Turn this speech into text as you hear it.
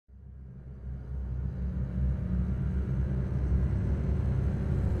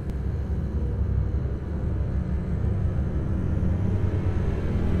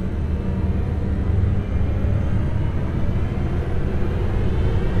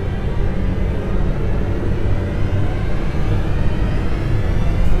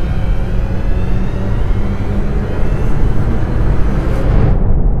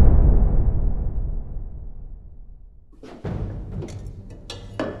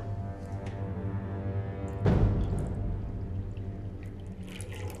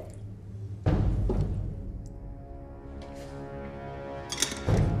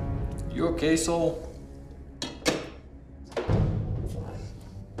You okay, Soule?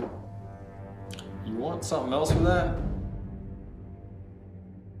 You want something else with that?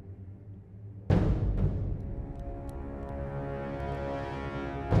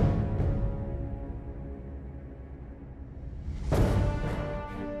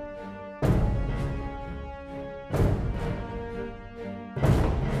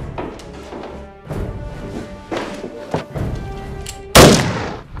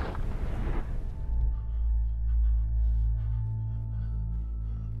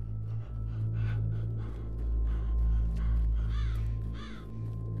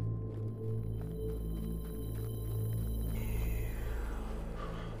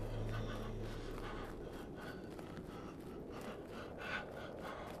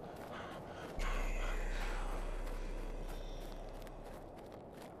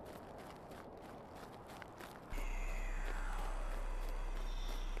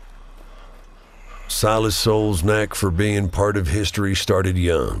 Silas Soule's knack for being part of history started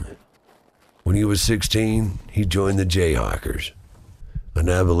young. When he was 16, he joined the Jayhawkers, an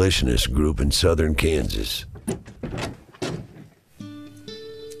abolitionist group in southern Kansas.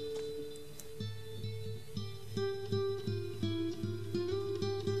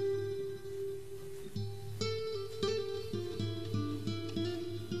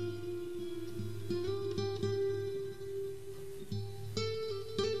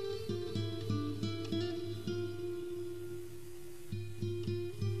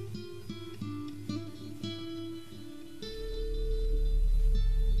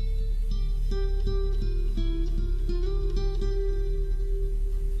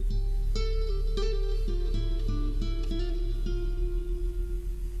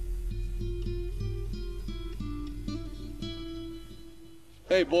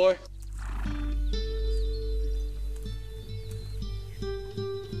 Hey, boy.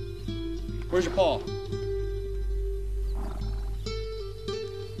 Where's your paw?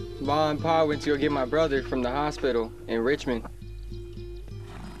 Ma and Pa went to go get my brother from the hospital in Richmond.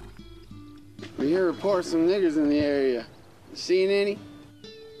 We hear reports of some niggers in the area. You seen any?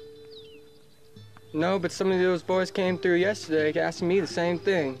 No, but some of those boys came through yesterday asking me the same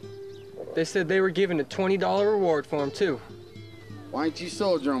thing. They said they were giving a $20 reward for him, too. Why ain't you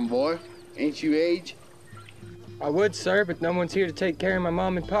soldier 'em, boy? Ain't you age? I would, sir, but no one's here to take care of my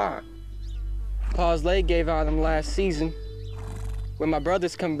mom and Pa. Pa's leg gave out on him last season. When my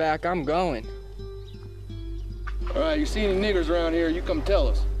brothers come back, I'm going. All right, you see any niggers around here, you come tell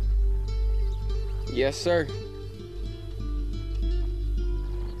us. Yes, sir.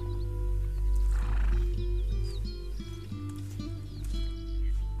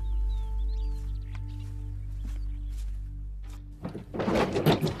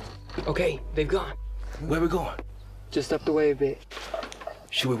 Okay, they've gone. Where we going? Just up the way a bit.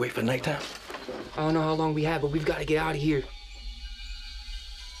 Should we wait for nighttime? I don't know how long we have, but we've got to get out of here.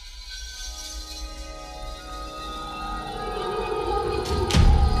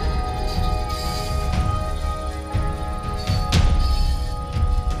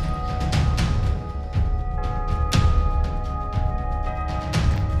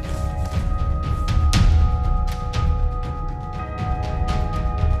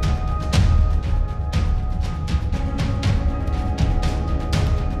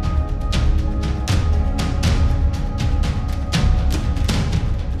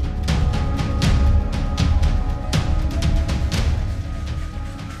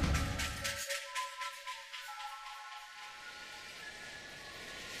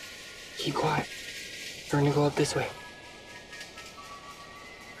 Keep quiet. We're gonna go up this way.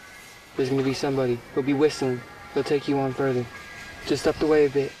 There's gonna be somebody. He'll be whistling. He'll take you on further. Just up the way a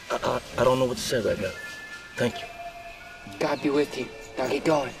bit. I don't know what to say right now. Thank you. God be with you. Now get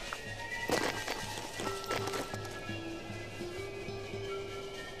going.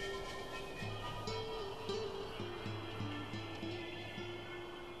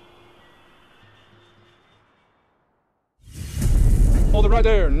 Hold it right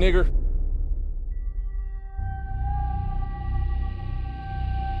there, nigger.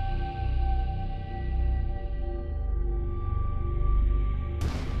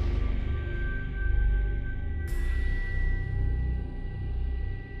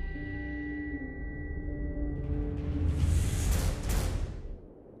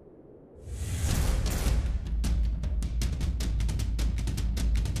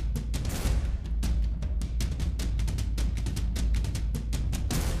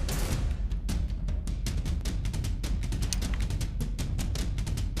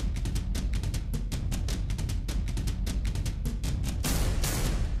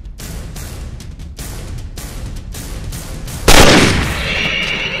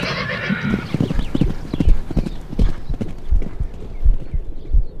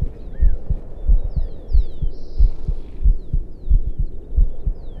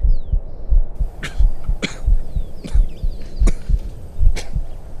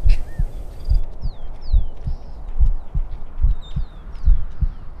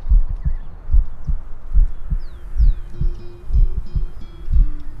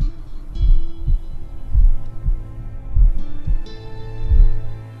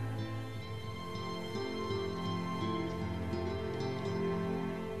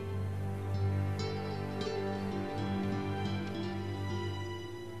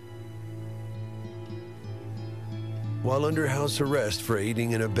 While under house arrest for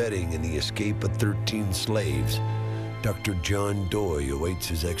aiding and abetting in the escape of 13 slaves, Dr. John Doy awaits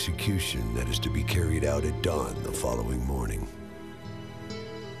his execution that is to be carried out at dawn the following morning.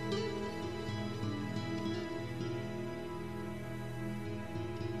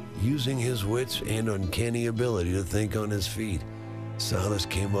 Using his wits and uncanny ability to think on his feet, Silas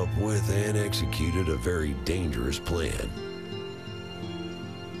came up with and executed a very dangerous plan.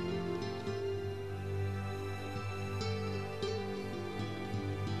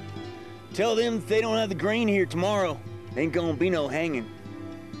 Tell them if they don't have the grain here tomorrow, ain't gonna be no hanging.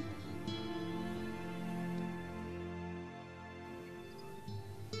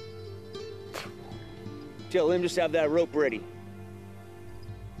 Tell them just have that rope ready.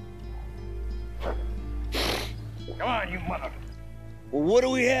 Come on, you mother. Well, what do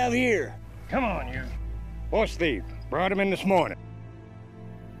we have here? Come on, you. Horse thief. Brought him in this morning.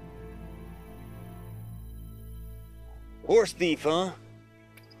 Horse thief, huh?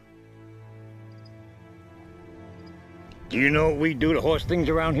 Do you know what we do to horse things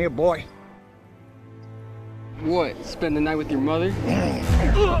around here, boy? What, spend the night with your mother?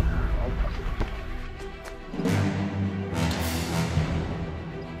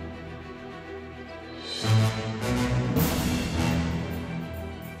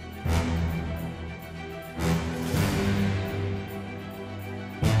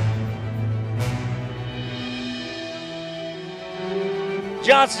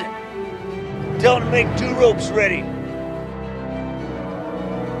 Johnson, tell them to make 2 ropes ready.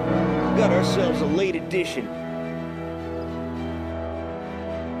 Got ourselves a late edition.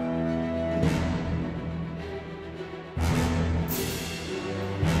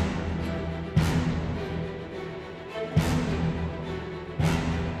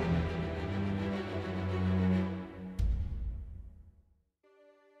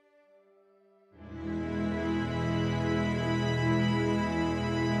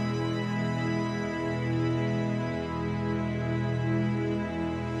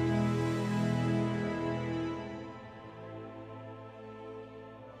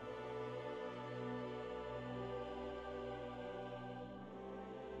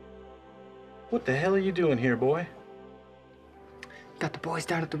 What the hell are you doing here, boy? Got the boys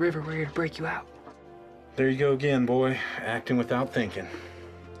down at the river. We're here to break you out. There you go again, boy. Acting without thinking.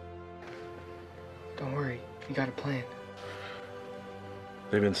 Don't worry, you got a plan.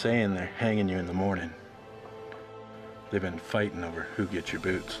 They've been saying they're hanging you in the morning. They've been fighting over who gets your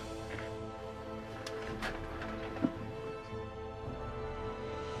boots.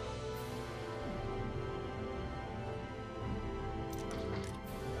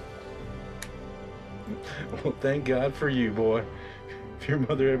 Well, thank God for you, boy. If your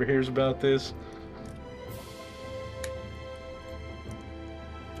mother ever hears about this...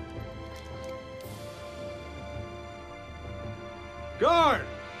 Guard!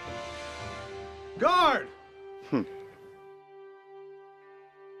 Guard!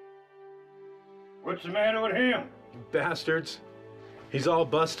 What's the matter with him? Bastards. He's all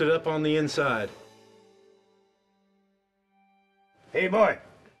busted up on the inside. Hey, boy.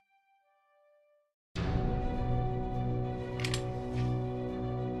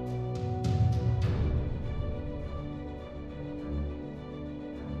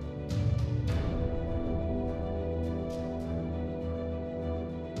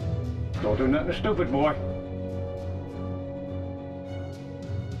 Don't do nothing stupid, boy.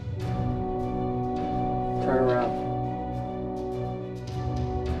 Turn around.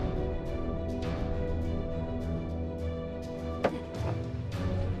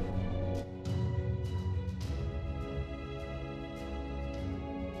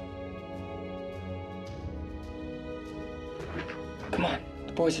 Come on,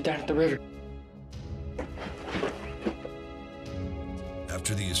 the boys are down at the river.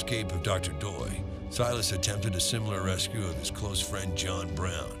 After the escape of Dr. Doy, Silas attempted a similar rescue of his close friend John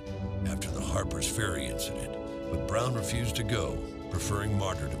Brown after the Harper's Ferry incident, but Brown refused to go, preferring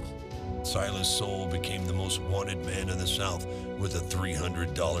martyrdom. Silas Soule became the most wanted man in the South with a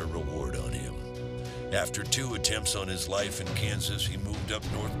 $300 reward on him. After 2 attempts on his life in Kansas, he moved up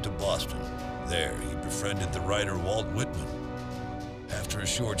north to Boston. There, he befriended the writer Walt Whitman. After a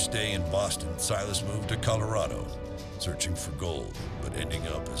short stay in Boston, Silas moved to Colorado, searching for gold, but ending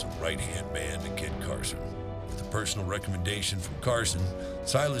up as a right-hand man to Kit Carson. With a personal recommendation from Carson,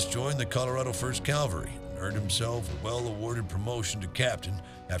 Silas joined the Colorado 1st Cavalry and earned himself a well-awarded promotion to captain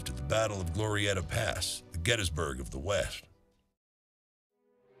after the Battle of Glorieta Pass, the Gettysburg of the West.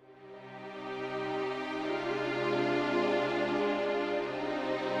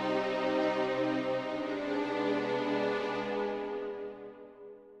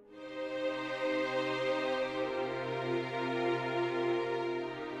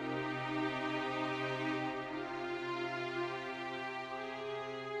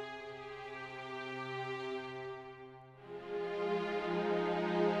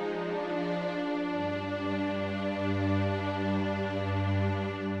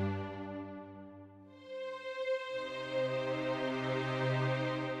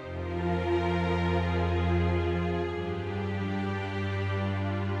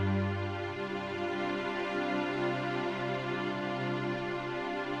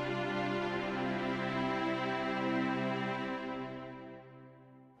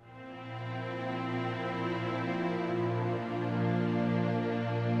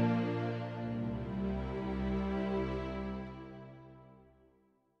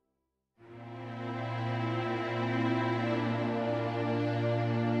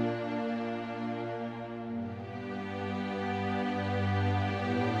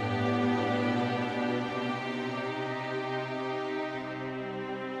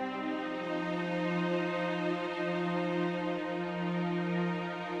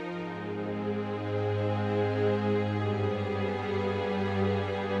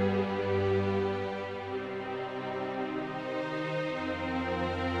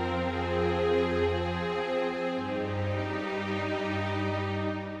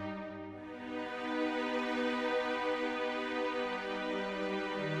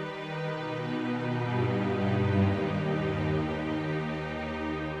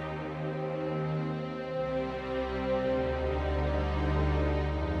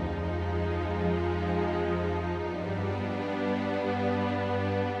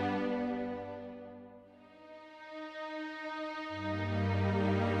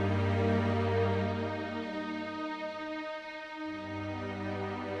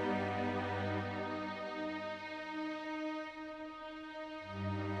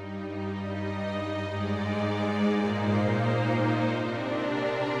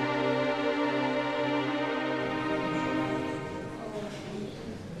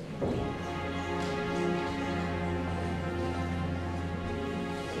 We'll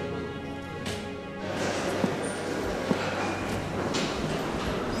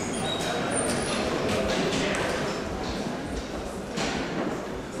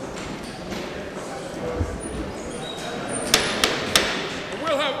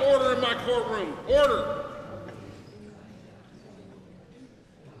have order in my courtroom. Order!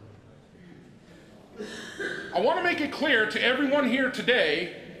 I want to make it clear to everyone here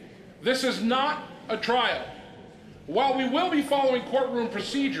today, this is not a trial. While we will be following courtroom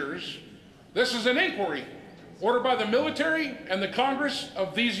procedures, this is an inquiry ordered by the military and the Congress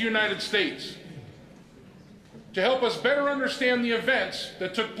of these United States to help us better understand the events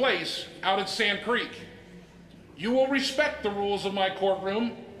that took place out at Sand Creek. You will respect the rules of my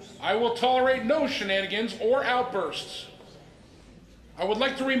courtroom. I will tolerate no shenanigans or outbursts. I would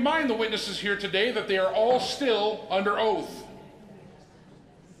like to remind the witnesses here today that they are all still under oath.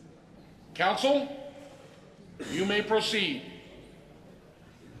 Counsel, you may proceed.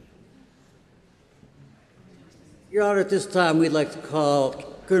 Your Honor, at this time, we'd like to call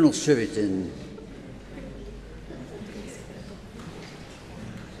Colonel Shivington.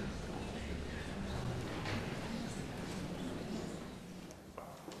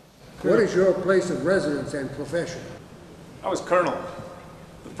 What is your place of residence and profession? I was Colonel,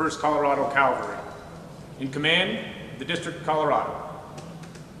 the 1st Colorado Cavalry, in command of the District of Colorado.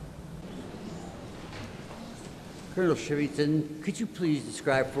 Colonel Shivington, could you please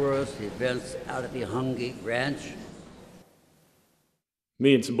describe for us the events out at the Hungate Ranch?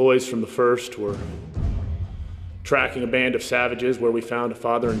 Me and some boys from the 1st were tracking a band of savages where we found a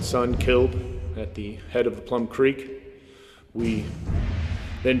father and son killed at the head of the Plum Creek. We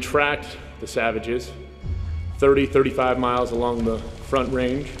then tracked the savages 35 miles along the Front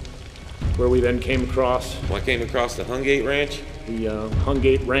Range, where we then came across... Well, I came across the Hungate Ranch? The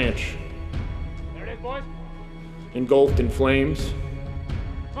Hungate Ranch. There it is, boys. Engulfed in flames.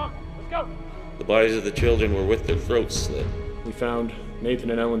 Come on, let's go. The bodies of the children were with their throats slit. We found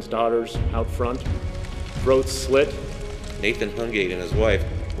Nathan and Ellen's daughters out front, throats slit. Nathan Hungate and his wife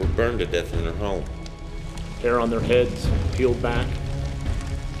were burned to death in their home. Hair on their heads peeled back.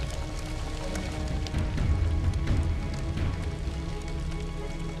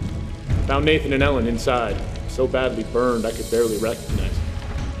 Found Nathan and Ellen inside, so badly burned I could barely recognize them.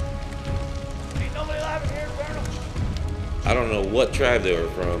 Ain't nobody alive in here, Colonel. I don't know what tribe they were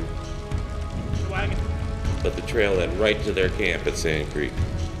from, Wagon. but the trail led right to their camp at Sand Creek.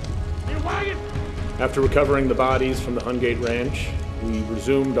 Your wagon! After recovering the bodies from the Hungate Ranch, we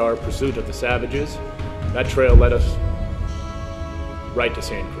resumed our pursuit of the savages. That trail led us right to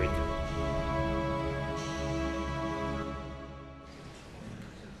Sand Creek.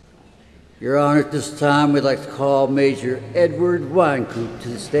 Your Honor, at this time, we'd like to call Major Edward Winecoop to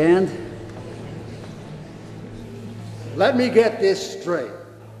the stand. Let me get this straight.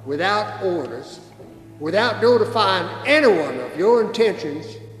 Without orders, without notifying anyone of your intentions,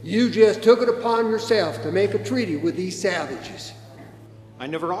 you just took it upon yourself to make a treaty with these savages. I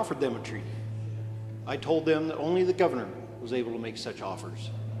never offered them a treaty. I told them that only the governor was able to make such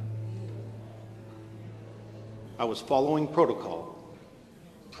offers. I was following protocol.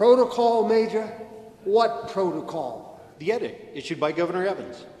 Protocol, Major? What protocol? The edict issued by Governor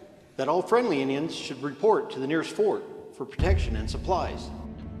Evans, that all friendly Indians should report to the nearest fort for protection and supplies.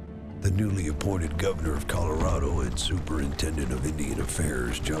 The newly appointed governor of Colorado and superintendent of Indian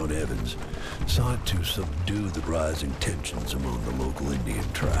Affairs, John Evans, sought to subdue the rising tensions among the local Indian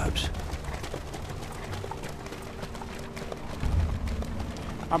tribes.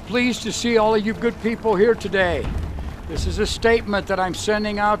 I'm pleased to see all of you good people here today. This is a statement that I'm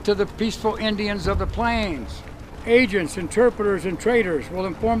sending out to the peaceful Indians of the Plains. Agents, interpreters, and traders will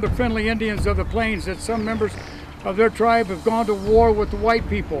inform the friendly Indians of the Plains that some members of their tribe have gone to war with the white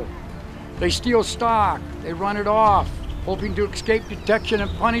people. They steal stock, they run it off, hoping to escape detection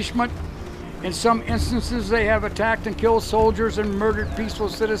and punishment. In some instances, they have attacked and killed soldiers and murdered peaceful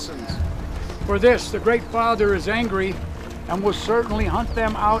citizens. For this, the Great Father is angry and will certainly hunt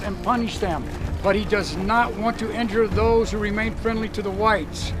them out and punish them. But he does not want to injure those who remain friendly to the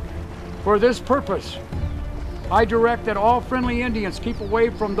whites. For this purpose, I direct that all friendly Indians keep away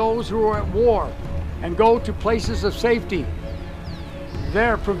from those who are at war and go to places of safety.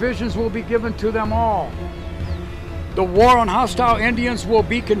 There, provisions will be given to them all. The war on hostile Indians will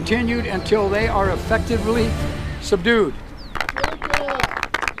be continued until they are effectively subdued.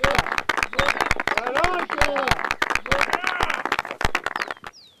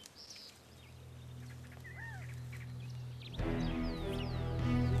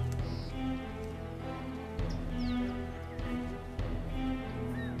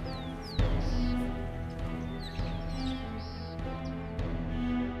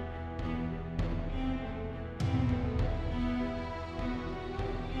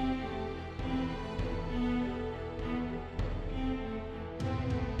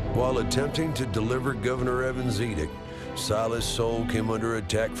 While attempting to deliver Governor Evans' edict, Silas Soule came under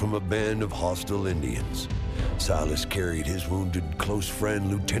attack from a band of hostile Indians. Silas carried his wounded close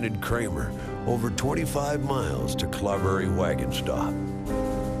friend, Lieutenant Kramer, over 25 miles to Clawberry wagon stop.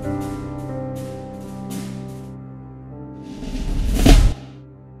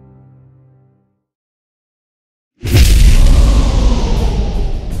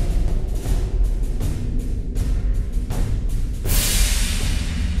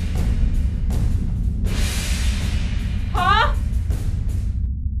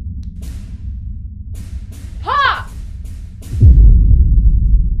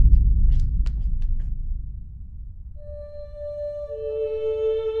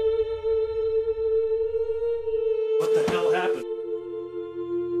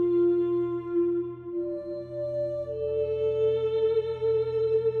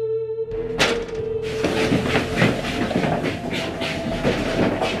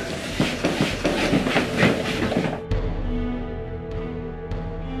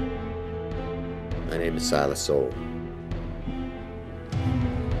 My name is Silas Soule.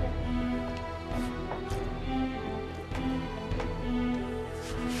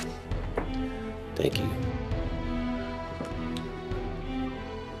 Thank you.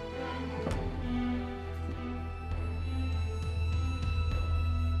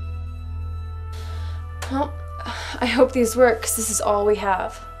 Well, I hope these work, 'cause this is all we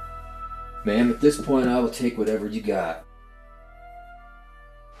have. Ma'am, at this point, I will take whatever you got.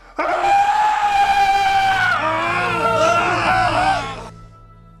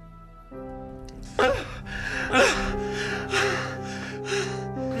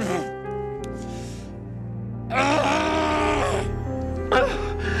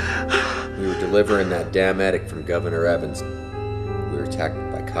 We were delivering that damn edict from Governor Evans. We were attacked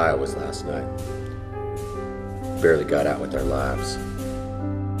by Kiowas last night. Barely got out with our lives.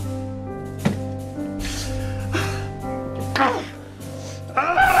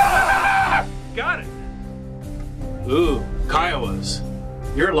 Got it. Ooh, Kiowas.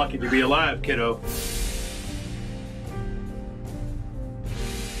 You're lucky to be alive, kiddo.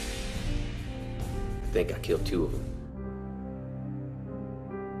 I think I killed 2 of them.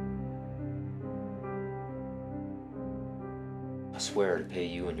 I swear to pay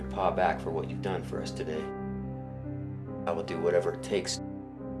you and your pa back for what you've done for us today. I will do whatever it takes.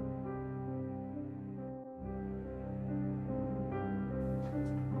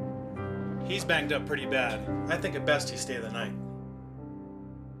 He's banged up pretty bad. I think it best he stay the night.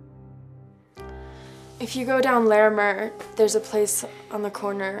 If you go down Larimer, there's a place on the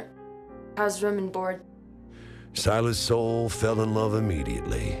corner. Has room and board. Silas Soule fell in love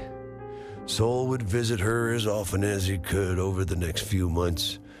immediately. Soule would visit her as often as he could over the next few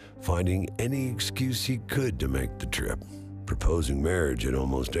months, finding any excuse he could to make the trip, proposing marriage at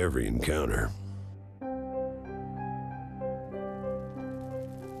almost every encounter.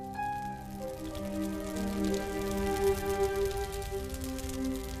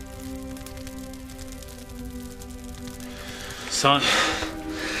 Son,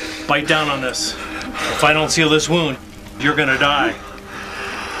 bite down on this. If I don't seal this wound, you're gonna die.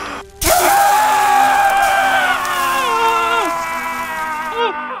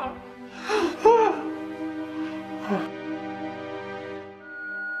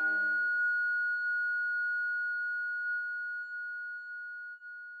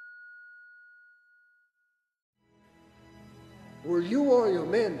 Were you or your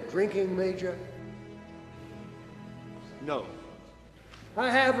men drinking, Major? No. I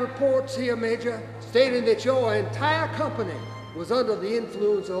have reports here, Major, stating that your entire company was under the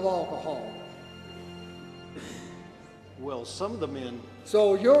influence of alcohol. Well, some of the men...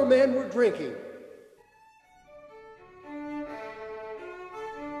 So your men were drinking.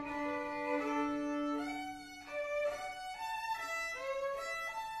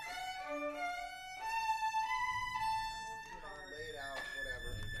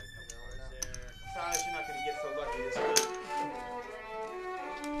 Silas, you're not gonna get so lucky this time.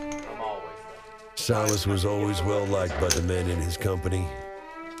 I'm always lucky. Silas was always well liked by the men in his company,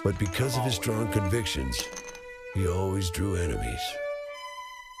 but because of his strong convictions, he always drew enemies.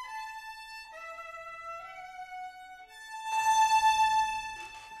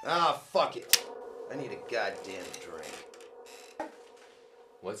 Ah, fuck it. I need a goddamn drink.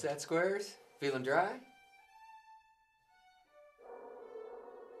 What's that, Squares? Feeling dry?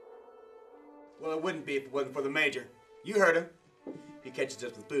 Well, it wouldn't be if it wasn't for the Major. You heard him. If he catches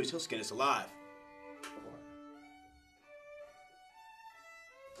us with booze, he'll skin us alive.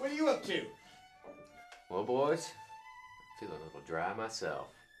 What are you up to? Well, boys, I feel a little dry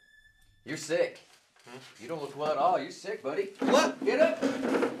myself. You're sick. You don't look well at all. You're sick, buddy. What? Get up.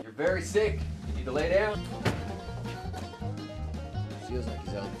 You're very sick. You need to lay down. Feels like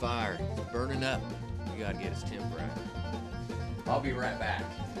he's on fire. He's burning up. You gotta get his temp right. I'll be right back.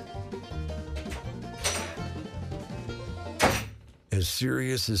 As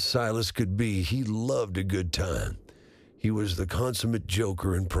serious as Silas could be, he loved a good time. He was the consummate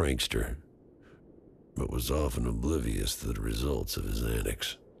joker and prankster, but was often oblivious to the results of his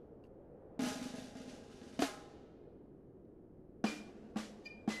antics. The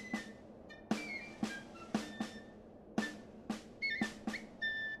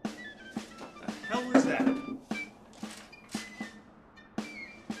hell was that?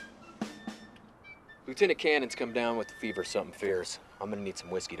 Lieutenant Cannon's come down with the fever, something fierce. I'm gonna need some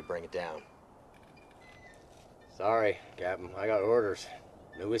whiskey to bring it down. Sorry, Captain. I got orders.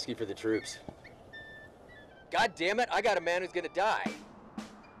 No whiskey for the troops. God damn it, I got a man who's gonna die.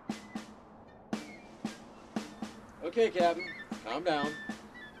 Okay, Captain. Calm down.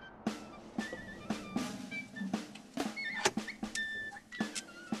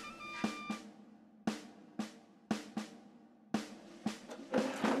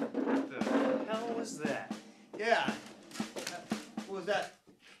 What the hell was that? Yeah. What was that?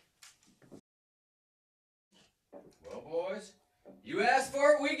 Well, boys, you asked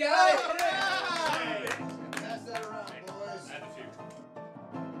for it, we got it! Hey, pass that around, boys.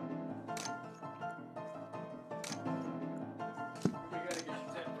 We gotta get your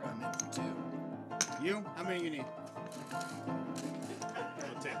tent from two. You? How many you need?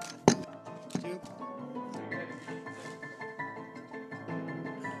 10. 2.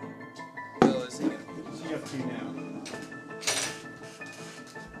 Well, is he gonna So you have 2 now.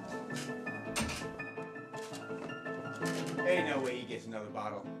 Ain't no way he gets another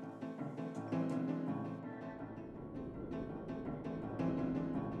bottle.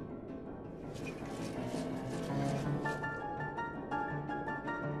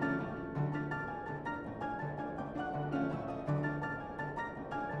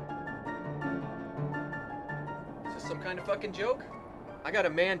 Is this some kind of fucking joke? I got a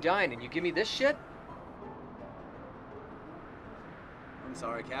man dying and you give me this shit? I'm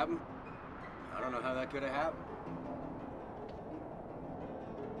sorry, Captain. I don't know how that could have happened.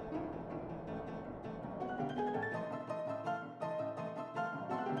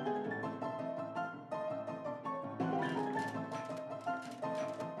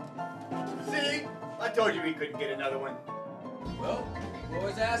 See? I told you we couldn't get another one. Well, you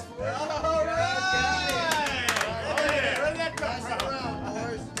boys asked for it. All right! Where did that come from?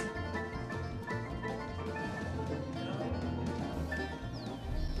 Boys.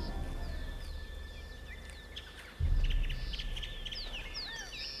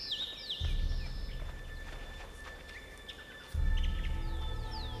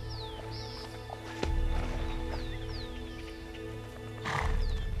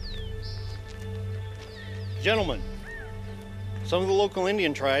 Gentlemen, some of the local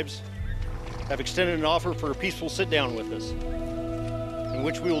Indian tribes have extended an offer for a peaceful sit-down with us, in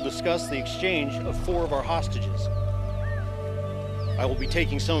which we will discuss the exchange of 4 of our hostages. I will be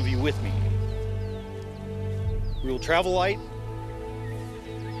taking some of you with me. We will travel light,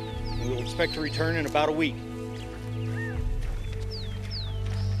 and we will expect to return in about a week.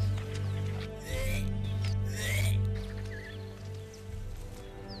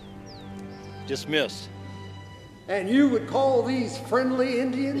 Dismissed. And you would call these friendly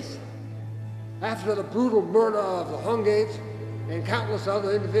Indians? After the brutal murder of the Hungates and countless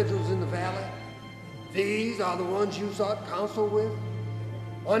other individuals in the valley, these are the ones you sought counsel with?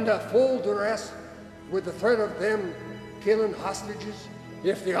 Under full duress, with the threat of them killing hostages,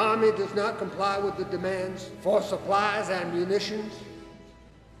 if the army does not comply with the demands for supplies and munitions?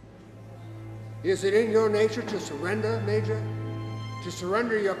 Is it in your nature to surrender, Major? To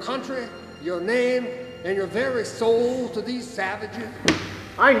surrender your country, your name, and your very soul to these savages?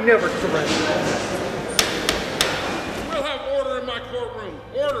 I never surrender. We'll have order in my courtroom.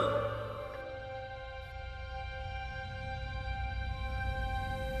 Order!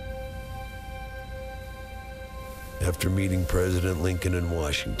 After meeting President Lincoln in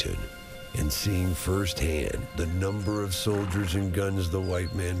Washington and seeing firsthand the number of soldiers and guns the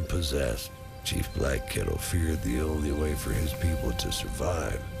white man possessed, Chief Black Kettle feared the only way for his people to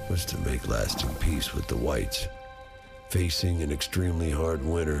survive was to make lasting peace with the whites. Facing an extremely hard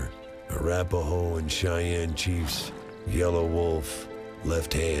winter, Arapaho and Cheyenne chiefs, Yellow Wolf,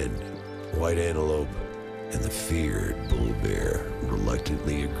 Left Hand, White Antelope, and the feared Bull Bear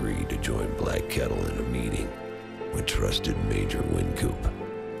reluctantly agreed to join Black Kettle in a meeting with trusted Major Wynkoop.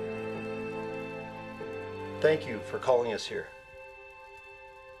 Thank you for calling us here.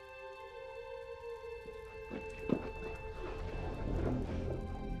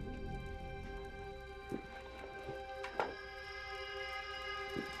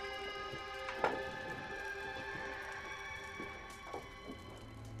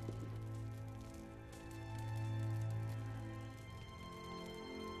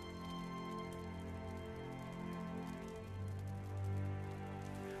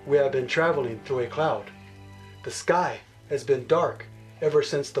 we have been traveling through a cloud. The sky has been dark ever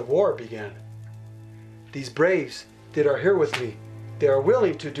since the war began. These braves that are here with me, they are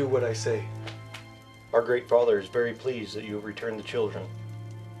willing to do what I say. Our great father is very pleased that you have returned the children.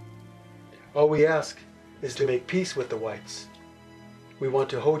 All we ask is to make peace with the whites. We want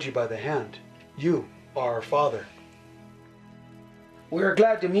to hold you by the hand. You are our father. We are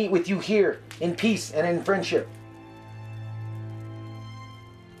glad to meet with you here in peace and in friendship.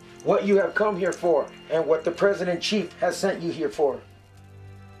 What you have come here for and what the President Chief has sent you here for.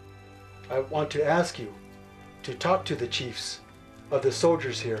 I want to ask you to talk to the chiefs of the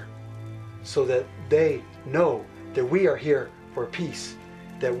soldiers here so that they know that we are here for peace,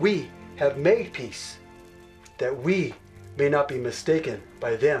 that we have made peace, that we may not be mistaken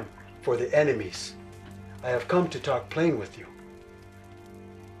by them for the enemies. I have come to talk plain with you.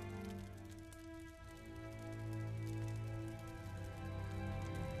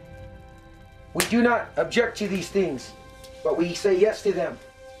 We do not object to these things, but we say yes to them.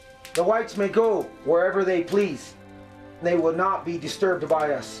 The whites may go wherever they please. They will not be disturbed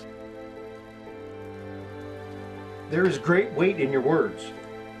by us. There is great weight in your words.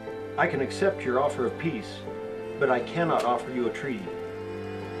 I can accept your offer of peace, but I cannot offer you a treaty.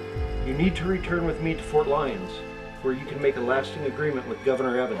 You need to return with me to Fort Lyons, where you can make a lasting agreement with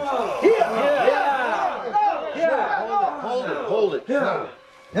Governor Evans. Hold it.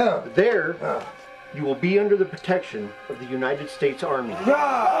 There, you will be under the protection of the United States Army.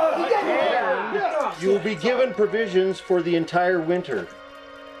 You will be given provisions for the entire winter.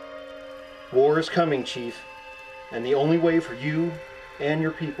 War is coming, Chief, and the only way for you and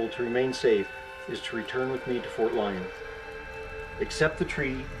your people to remain safe is to return with me to Fort Lyons. Accept the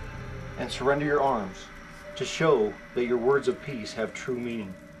treaty and surrender your arms to show that your words of peace have true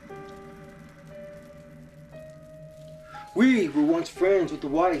meaning. We were once friends with the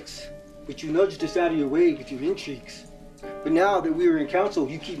whites, but you nudged us out of your way with your intrigues. But now that we are in council,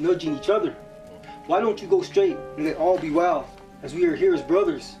 you keep nudging each other. Why don't you go straight and let all be well, as we are here as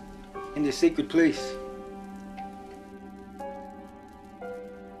brothers in this sacred place?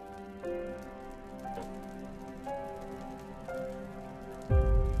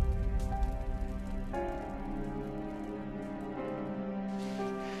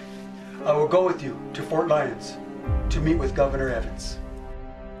 I will go with you to Fort Lyons to meet with Governor Evans.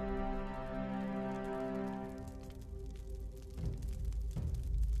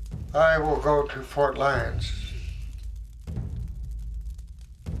 I will go to Fort Lyons.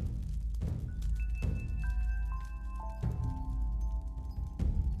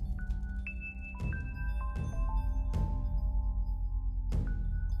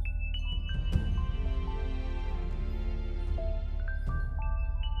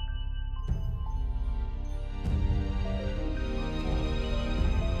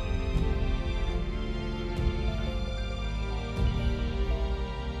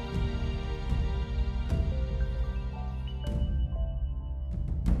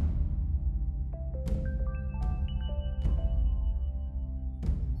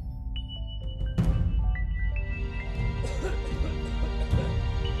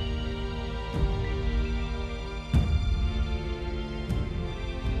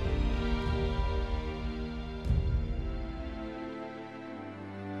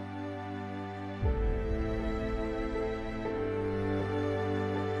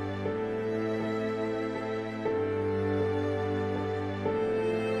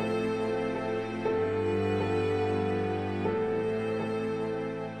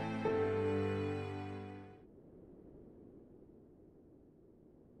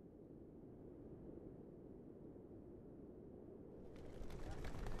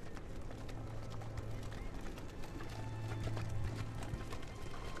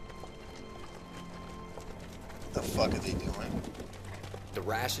 What the fuck are they doing? The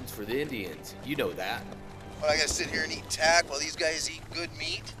rations for the Indians. You know that. What, I gotta sit here and eat tack while these guys eat good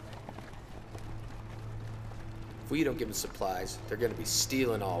meat? If we don't give them supplies, they're gonna be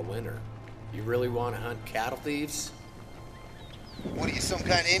stealing all winter. You really want to hunt cattle thieves? What are you, some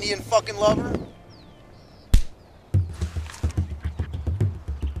kind of Indian fucking lover?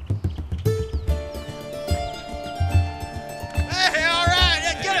 Hey, all right,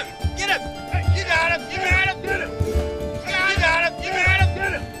 yeah, get him! Get him! Hey, you got him! You got him! Get him! You got him! You got him!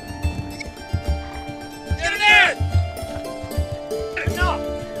 Get him! Get him there! Enough!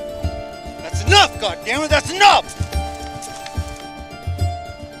 That's enough, goddammit! That's enough!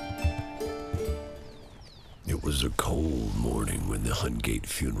 It was a cold morning when the Hungate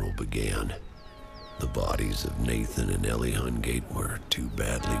funeral began. The bodies of Nathan and Ellie Hungate were too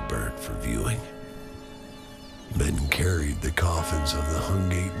badly burnt for viewing. Men carried the coffins of the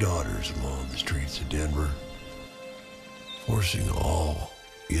Hungate daughters along the streets of Denver, forcing all,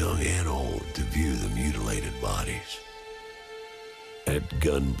 young and old, to view the mutilated bodies. At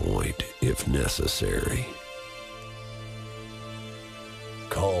gunpoint, if necessary.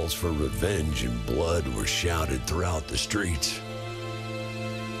 Calls for revenge and blood were shouted throughout the streets.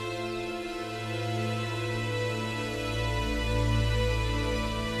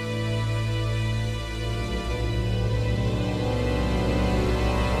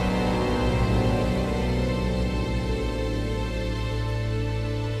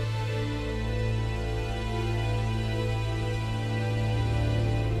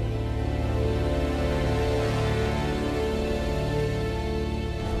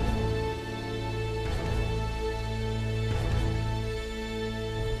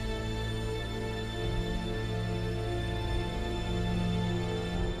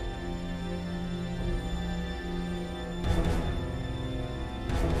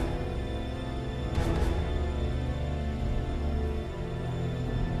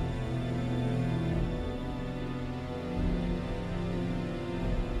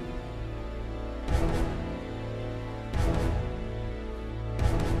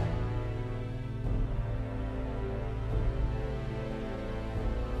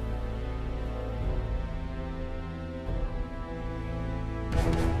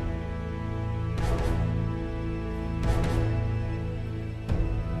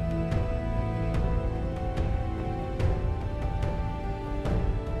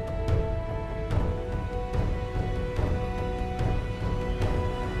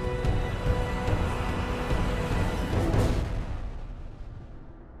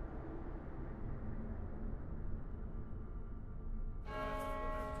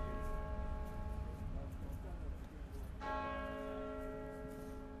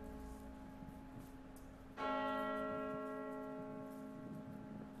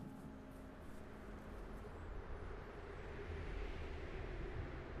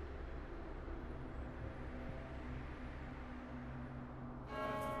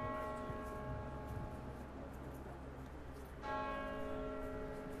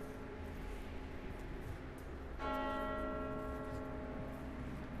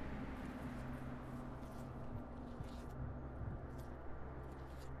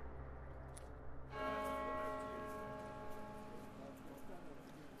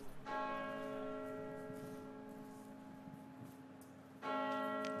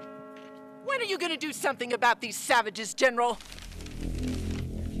 When are you gonna do something about these savages, General?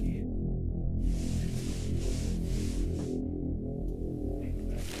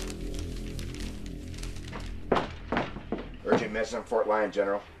 Urgent message on Fort Lyon,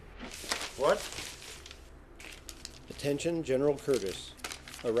 General. What? Attention, General Curtis.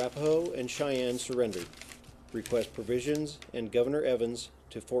 Arapaho and Cheyenne surrendered. Request provisions and Governor Evans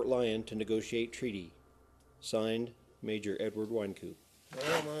to Fort Lyon to negotiate treaty. Signed, Major Edward Winecoop.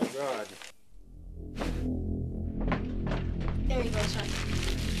 Oh my God. There you go, Sean.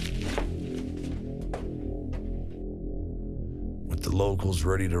 With the locals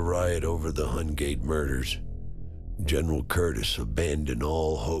ready to riot over the Hungate murders, General Curtis abandoned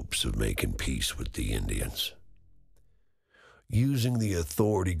all hopes of making peace with the Indians. Using the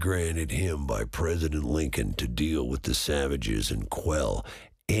authority granted him by President Lincoln to deal with the savages and quell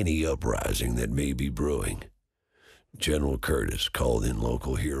any uprising that may be brewing, General Curtis called in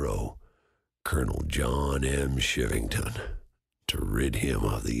local hero Colonel John M. Shivington to rid him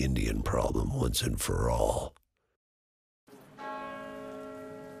of the Indian problem once and for all.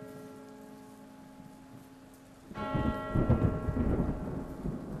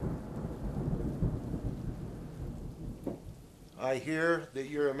 I hear that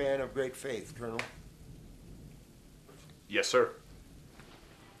you're a man of great faith, Colonel. Yes, sir.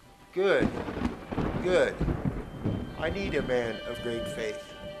 Good. Good. I need a man of great faith.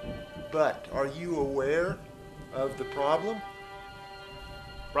 But are you aware of the problem?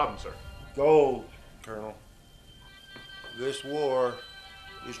 Problem, sir. Gold, Colonel. This war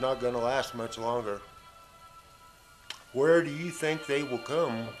is not going to last much longer. Where do you think they will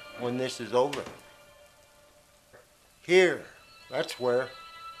come when this is over? Here, that's where.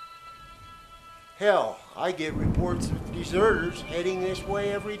 Hell, I get reports of deserters heading this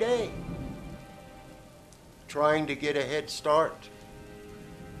way every day, trying to get a head start.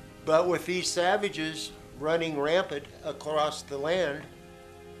 But with these savages running rampant across the land,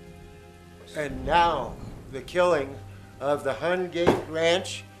 and now the killing of the Hungate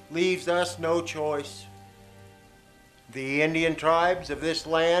Ranch leaves us no choice. The Indian tribes of this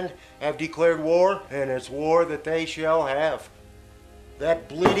land have declared war, and it's war that they shall have. That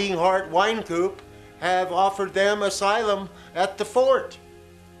bleeding heart Winecoop have offered them asylum at the fort.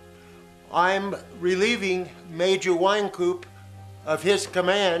 I'm relieving Major Wynkoop of his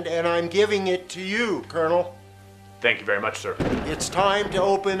command, and I'm giving it to you, Colonel. Thank you very much, sir. It's time to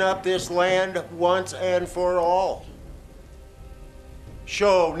open up this land once and for all.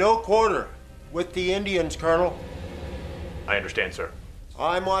 Show no quarter with the Indians, Colonel. I understand, sir.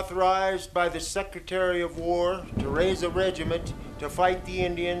 I'm authorized by the Secretary of War to raise a regiment to fight the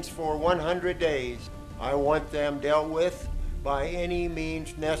Indians for 100 days. I want them dealt with by any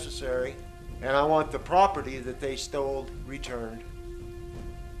means necessary, and I want the property that they stole returned.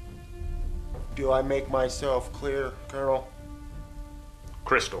 Do I make myself clear, Colonel?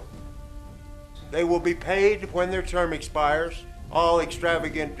 Crystal. They will be paid when their term expires. All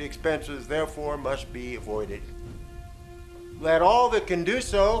extravagant expenses, therefore, must be avoided. Let all that can do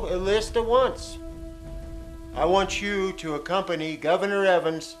so enlist at once. I want you to accompany Governor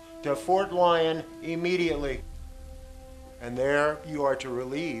Evans to Fort Lyon immediately. And there you are to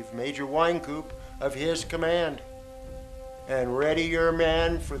relieve Major Wynkoop of his command and ready your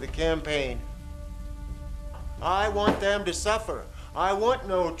men for the campaign. I want them to suffer. I want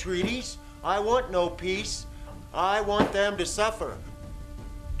no treaties. I want no peace. I want them to suffer.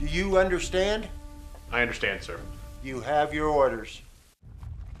 Do you understand? I understand, sir. You have your orders.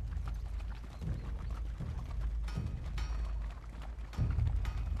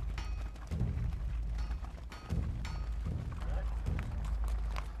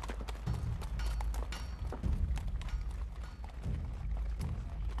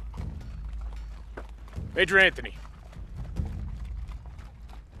 Major Anthony.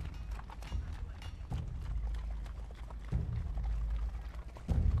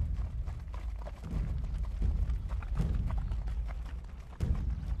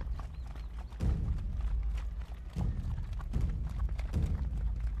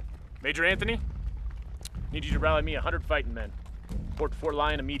 Major Anthony, need you to rally me 100 fighting men. Report to Fort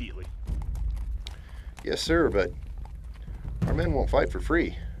Lyon immediately. Yes, sir, but our men won't fight for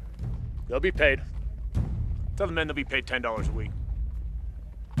free. They'll be paid. Tell the men they'll be paid $10 a week.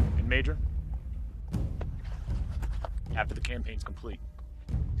 And Major, after the campaign's complete.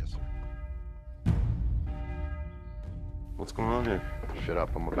 Yes, sir. What's going on here? Shut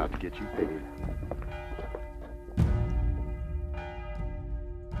up, I'm about to get you paid.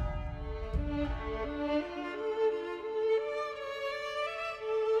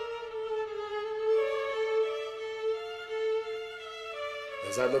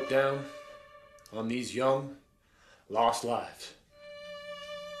 As I look down on these young, lost lives,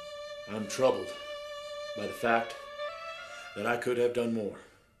 I'm troubled by the fact that I could have done more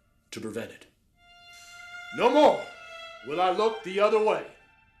to prevent it. No more will I look the other way.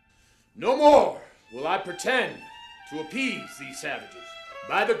 No more will I pretend to appease these savages.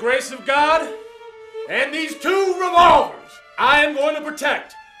 By the grace of God and these 2 revolvers, I am going to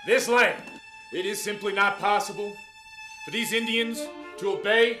protect this land. It is simply not possible for these Indians to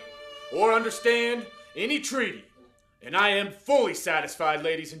obey or understand any treaty. And I am fully satisfied,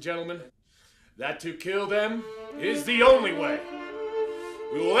 ladies and gentlemen, that to kill them is the only way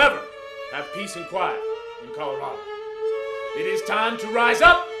we will ever have peace and quiet in Colorado. It is time to rise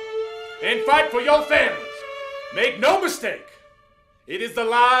up and fight for your families. Make no mistake, it is the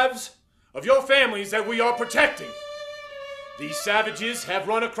lives of your families that we are protecting. These savages have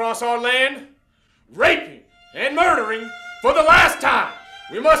run across our land, raping and murdering for the last time.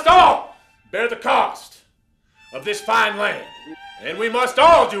 We must all bear the cost of this fine land, and we must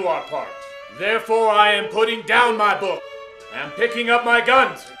all do our part. Therefore, I am putting down my book. I am picking up my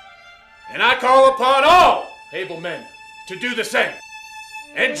guns, and I call upon all able men to do the same.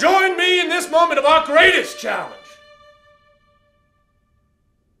 And join me in this moment of our greatest challenge.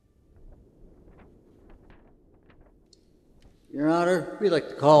 Your Honor, we'd like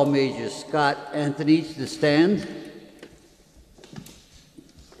to call Major Scott Anthony to the stand.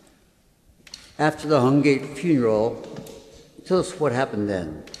 After the Hungate funeral, tell us what happened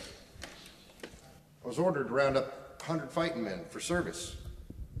then. I was ordered to round up 100 fighting men for service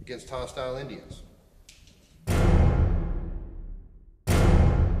against hostile Indians.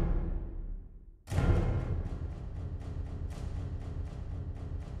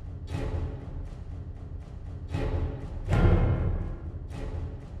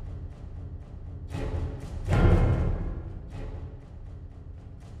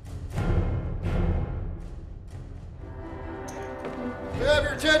 May I have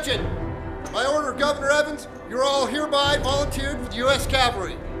your attention? By order of Governor Evans, you're all hereby volunteered for the U.S.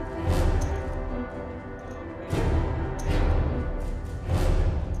 Cavalry.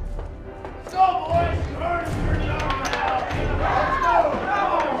 Go, boys! You heard him. Turn it on now. Let's go!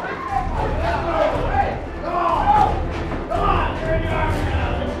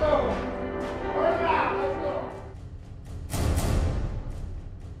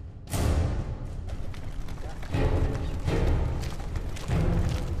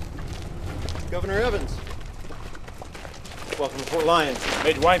 Governor Evans. Welcome to Fort Lyons.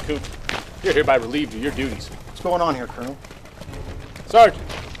 Major Winecoop, you're hereby relieved of your duties. What's going on here, Colonel? Sergeant,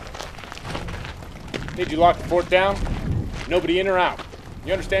 need you lock the fort down. Nobody in or out.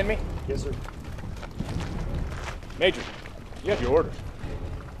 You understand me? Yes, sir. Major, you have your orders.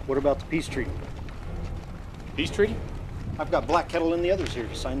 What about the peace treaty? Peace treaty? I've got Black Kettle and the others here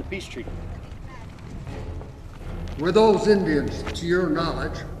to sign the peace treaty. Were those Indians, to your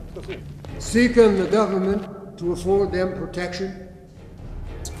knowledge, seeking the government to afford them protection?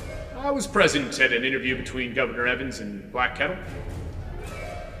 I was present at an interview between Governor Evans and Black Kettle,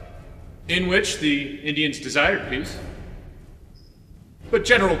 in which the Indians desired peace. But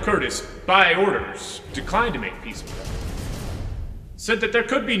General Curtis, by orders, declined to make peace with them. Said that there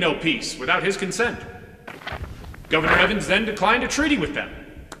could be no peace without his consent. Governor Evans then declined a treaty with them.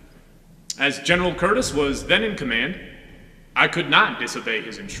 As General Curtis was then in command, I could not disobey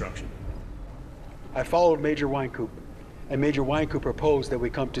his instruction. I followed Major Winecoop, and Major Winecoop proposed that we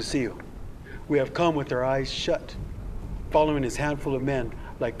come to see you. We have come with our eyes shut, following his handful of men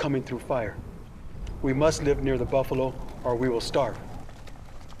like coming through fire. We must live near the buffalo, or we will starve.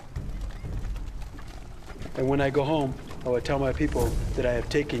 And when I go home, I will tell my people that I have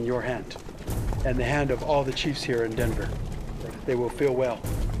taken your hand, and the hand of all the chiefs here in Denver. They will feel well,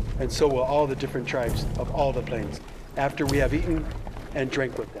 and so will all the different tribes of all the plains, after we have eaten and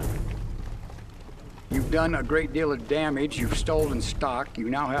drank with them. You've done a great deal of damage. You've stolen stock. You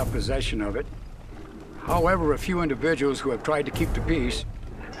now have possession of it. However, a few individuals who have tried to keep the peace,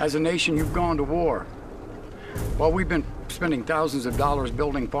 as a nation, you've gone to war. While we've been spending thousands of dollars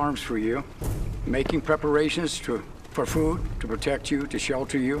building farms for you, making preparations for food, to protect you, to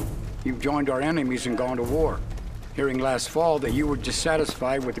shelter you, you've joined our enemies and gone to war. Hearing last fall that you were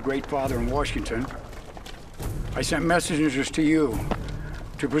dissatisfied with the Great Father in Washington, I sent messengers to you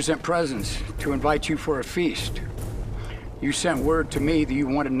to present presents, to invite you for a feast. You sent word to me that you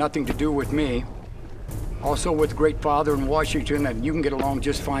wanted nothing to do with me, also with the Great Father in Washington, that you can get along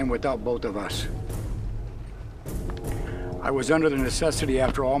just fine without both of us. I was under the necessity,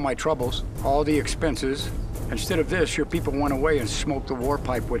 after all my troubles, all the expenses. Instead of this, your people went away and smoked the war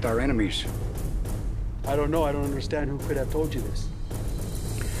pipe with our enemies. I don't know. I don't understand who could have told you this.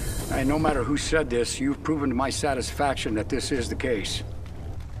 And no matter who said this, you've proven to my satisfaction that this is the case.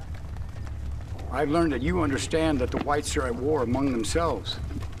 I've learned that you understand that the whites are at war among themselves.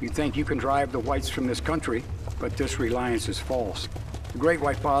 You think you can drive the whites from this country, but this reliance is false. The Great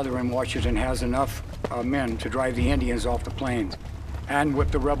White Father in Washington has enough men to drive the Indians off the plains, and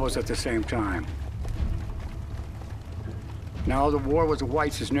with the rebels at the same time. Now the war with the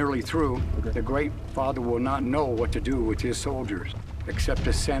whites is nearly through. The Great Father will not know what to do with his soldiers, except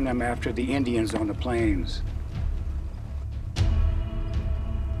to send them after the Indians on the plains.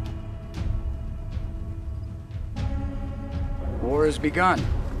 War has begun,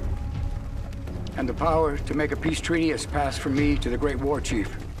 and the power to make a peace treaty has passed from me to the Great War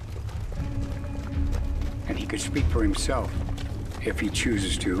Chief. And he could speak for himself, if he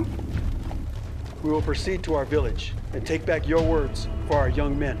chooses to. We will proceed to our village and take back your words for our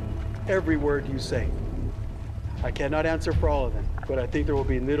young men. Every word you say. I cannot answer for all of them, but I think there will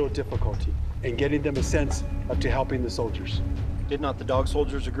be little difficulty in getting them a sense of to helping the soldiers. Did not the dog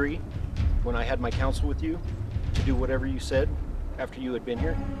soldiers agree, when I had my council with you, to do whatever you said after you had been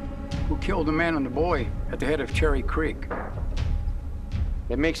here? Who killed the man and the boy at the head of Cherry Creek?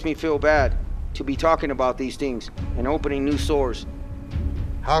 It makes me feel bad to be talking about these things and opening new sores.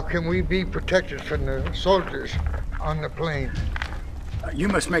 How can we be protected from the soldiers on the plain? You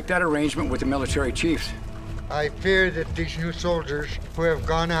must make that arrangement with the military chiefs. I fear that these new soldiers who have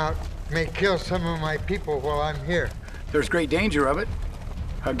gone out may kill some of my people while I'm here. There's great danger of it.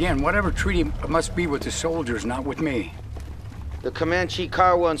 Again, whatever treaty must be with the soldiers, not with me. The Comanche,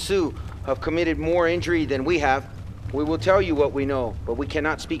 Kiowa, and Sioux have committed more injury than we have. We will tell you what we know, but we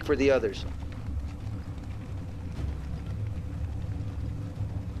cannot speak for the others.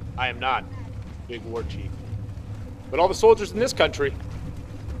 I am not Big War Chief. But all the soldiers in this country,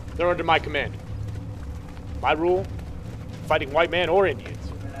 they're under my command. My rule, fighting white man or Indians,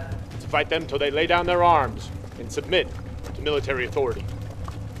 to fight them till they lay down their arms and submit to military authority.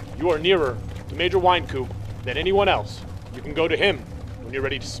 You are nearer to Major Winecoop than anyone else. You can go to him when you're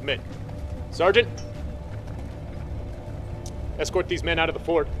ready to submit. Sergeant, escort these men out of the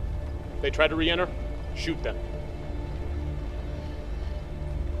fort. If they try to re-enter, shoot them.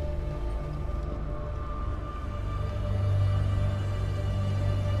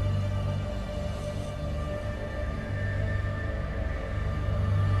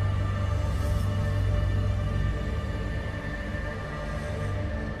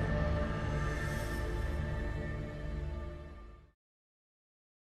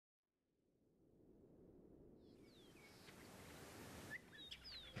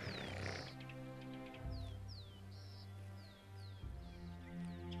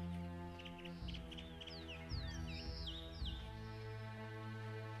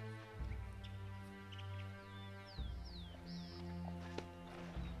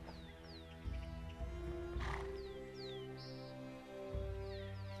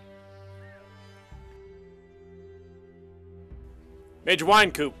 Major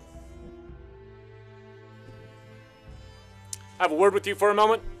Winecoop. I have a word with you for a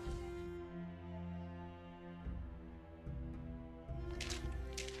moment.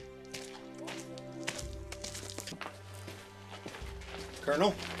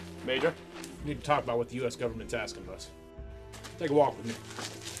 Colonel? Major, we need to talk about what the U.S. government's asking of us. Take a walk with me.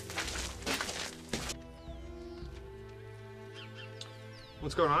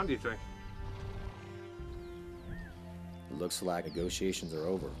 What's going on, do you think? It looks like negotiations are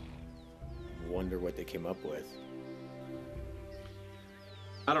over. Wonder what they came up with.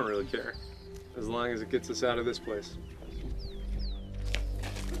 I don't really care, as long as it gets us out of this place.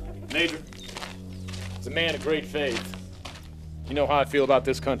 Major, as a man of great faith, you know how I feel about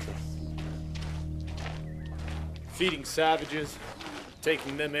this country. Feeding savages,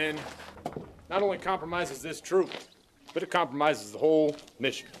 taking them in, not only compromises this troop, but it compromises the whole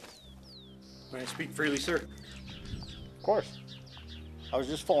mission. May I speak freely, sir? Of course. I was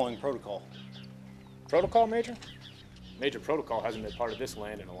just following protocol. Protocol, Major? Major, protocol hasn't been part of this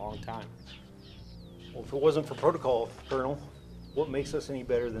land in a long time. Well, if it wasn't for protocol, Colonel, what makes us any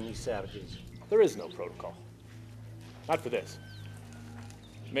better than these savages? There is no protocol. Not for this.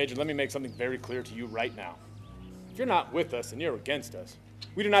 Major, let me make something very clear to you right now. If you're not with us, then you're against us.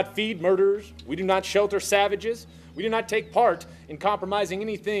 We do not feed murderers. We do not shelter savages. We do not take part in compromising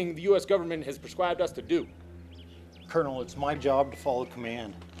anything the U.S. government has prescribed us to do. Colonel, it's my job to follow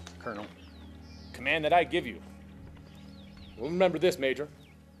command, Colonel. Command that I give you. Well, remember this, Major.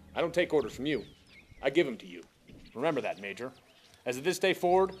 I don't take orders from you. I give them to you. Remember that, Major. As of this day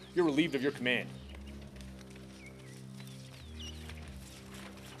forward, you're relieved of your command.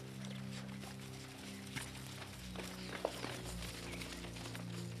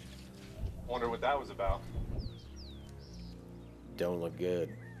 Wonder what that was about. Don't look good.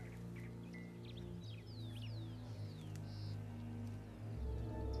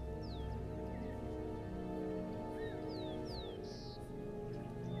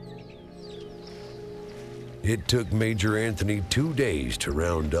 It took Major Anthony 2 days to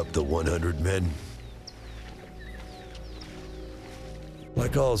round up the 100 men.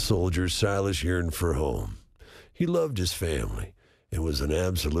 Like all soldiers, Silas yearned for home. He loved his family and was an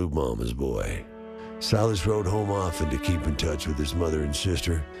absolute mama's boy. Silas rode home often to keep in touch with his mother and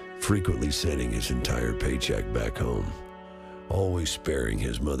sister, frequently sending his entire paycheck back home, always sparing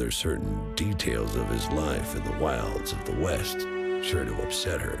his mother certain details of his life in the wilds of the West, sure to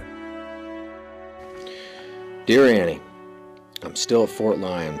upset her. Dear Annie, I'm still at Fort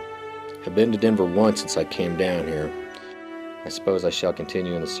Lyon. I've been to Denver once since I came down here. I suppose I shall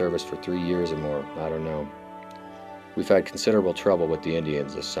continue in the service for 3 years or more, I don't know. We've had considerable trouble with the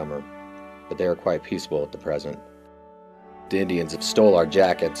Indians this summer, but they are quite peaceful at the present. The Indians have stole our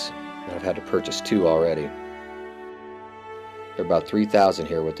jackets, and I've had to purchase 2 already. There are about 3,000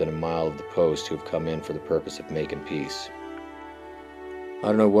 here within a mile of the post who have come in for the purpose of making peace. I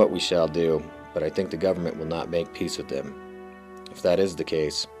don't know what we shall do, but I think the government will not make peace with them. If that is the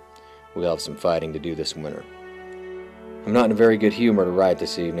case, we'll have some fighting to do this winter. I'm not in a very good humor to write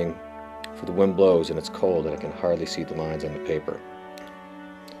this evening, for the wind blows and it's cold and I can hardly see the lines on the paper.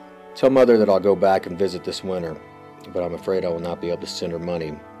 Tell Mother that I'll go back and visit this winter, but I'm afraid I will not be able to send her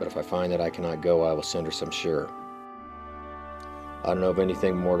money, but if I find that I cannot go, I will send her some sure. I don't know of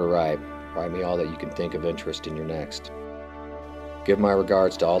anything more to write. Write me all that you can think of interest in your next. Give my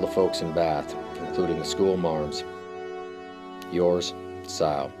regards to all the folks in Bath, including the school marms. Yours,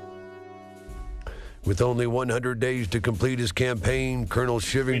 Sile. With only 100 days to complete his campaign, Colonel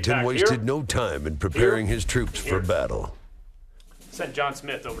Shivington wasted no time in preparing his troops for battle. Sent John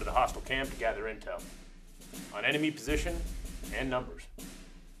Smith over to the hostile camp to gather intel on enemy position and numbers.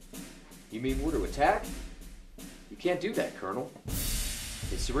 You mean we're to attack? You can't do that, Colonel.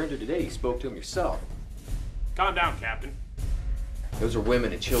 They surrendered today. You spoke to them yourself. Calm down, Captain. Those are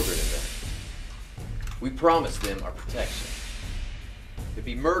women and children in there. We promised them our protection. It'd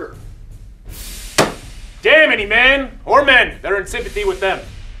be murder. Damn any man or men that are in sympathy with them.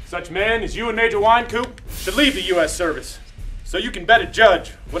 Such men as you and Major Winecoop should leave the U.S. service, so you can better judge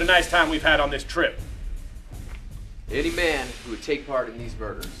what a nice time we've had on this trip. Any man who would take part in these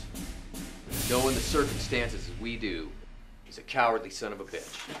murders, knowing the circumstances as we do, is a cowardly son of a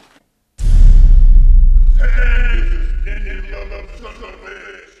bitch.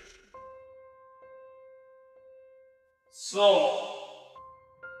 Soule.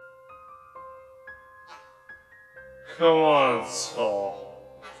 Come on,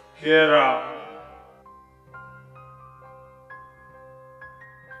 Soule. Get up.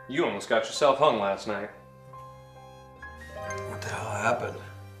 You almost got yourself hung last night. What the hell happened?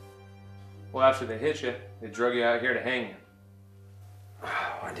 Well, after they hit you, they drug you out here to hang you.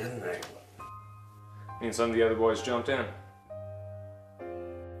 Why didn't they? Me and some of the other boys jumped in.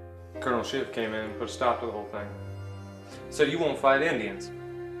 Colonel Shiv came in and put a stop to the whole thing. Said you won't fight Indians.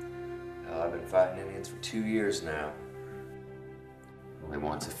 Hell, I've been fighting Indians for 2 years now. Only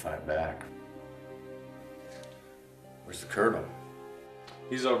once to fight back. Where's the colonel?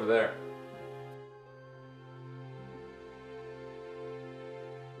 He's over there.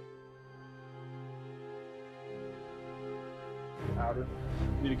 Powder.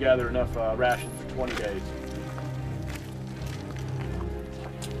 We need to gather enough rations for 20 days.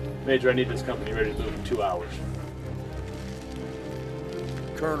 Major, I need this company ready to move in 2 hours.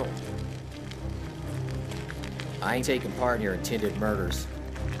 Colonel, I ain't taking part in your intended murders.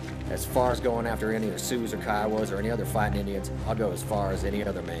 As far as going after any of the Sioux or Kiowas or any other fighting Indians, I'll go as far as any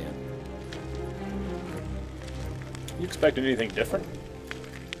other man. You expecting anything different?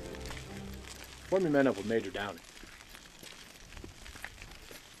 Form your men up with Major Downey.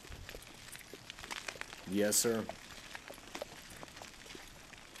 Yes, sir.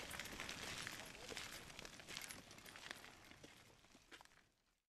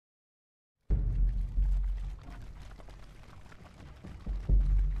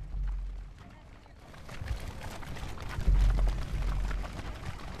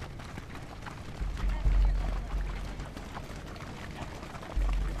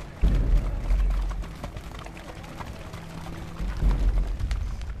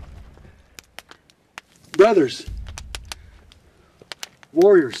 Brothers,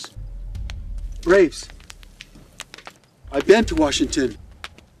 warriors, braves, I've been to Washington.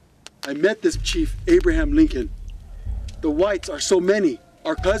 I met this Chief Abraham Lincoln. The whites are so many.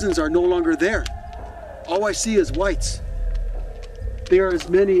 Our cousins are no longer there. All I see is whites. They are as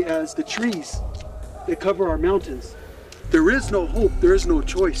many as the trees that cover our mountains. There is no hope. There is no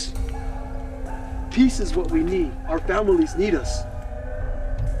choice. Peace is what we need. Our families need us.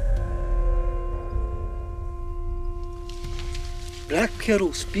 Black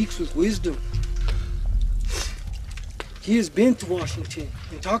Kettle speaks with wisdom. He has been to Washington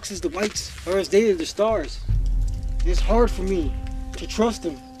and talks as the whites are as they are the stars. It is hard for me to trust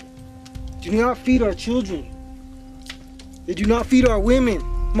them. Do not feed our children. They do not feed our women.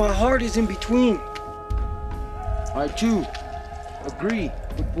 My heart is in between. I too agree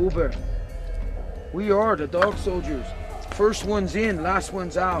with Boober. We are the dog soldiers. First ones in, last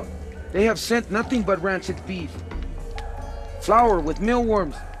ones out. They have sent nothing but rancid beef. Flour with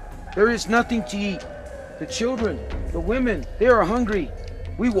mealworms. There is nothing to eat. The children, the women, they are hungry.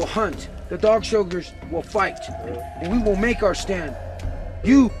 We will hunt. The dog soldiers will fight. And we will make our stand.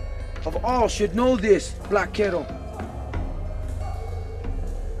 You, of all, should know this, Black Kettle.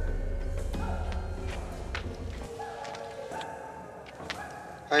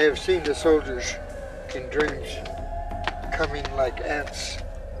 I have seen the soldiers in dreams coming like ants.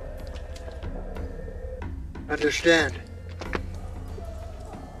 Understand,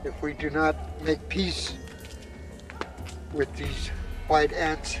 if we do not make peace with these white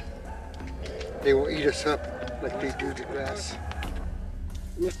ants, they will eat us up like they do the grass.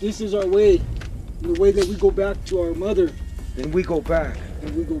 If this is our way, the way that we go back to our mother, then we go back.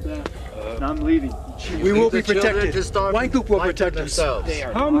 Then we go back. And I'm leaving. We will be protected. White group will protect us.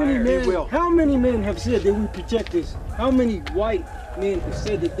 How many men have said they will protect us? How many white men have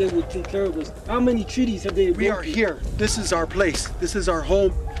said that they will take care of us? How many treaties have they broken? We are here. This is our place. This is our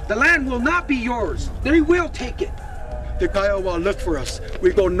home. The land will not be yours. They will take it. The Kiowa look for us.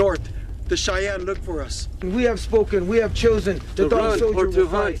 We go north. The Cheyenne look for us. We have spoken. We have chosen. The dog soldier or to will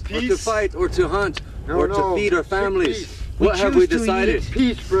hunt, fight. or to fight, or to hunt, or to feed our families. We What have we choose to decided? eat.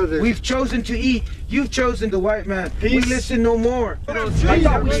 Peace, brother. We've chosen to eat. You've chosen the white man. Peace. We listen no more. I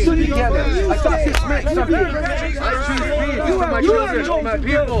thought we stood together. I thought this meant something. I choose peace for my children, my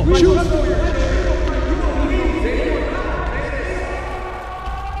people.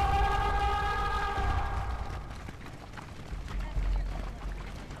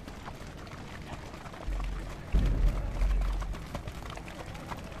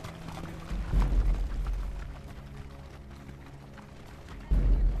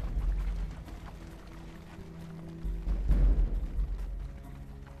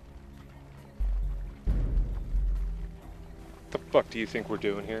 What the fuck do you think we're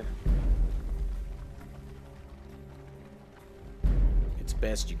doing here? It's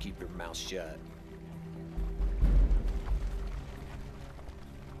best you keep your mouth shut.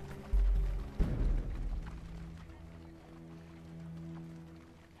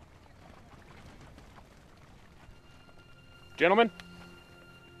 Gentlemen,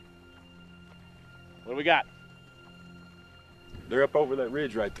 what do we got? They're up over that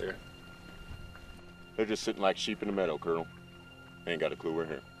ridge right there. They're just sitting like sheep in the meadow, Colonel. Ain't got a clue we're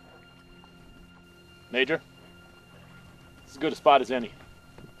here. Major, this is as good a spot as any.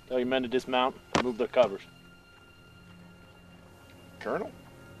 Tell your men to dismount and move their covers. Colonel?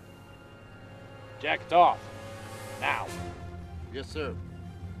 Jackets off. Now. Yes, sir.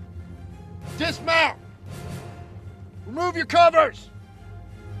 Dismount! Remove your covers!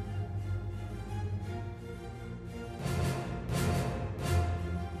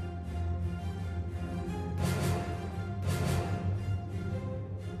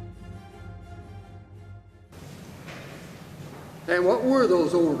 And what were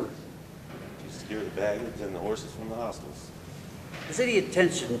those orders? To secure the baggage and the horses from the hostiles. Was any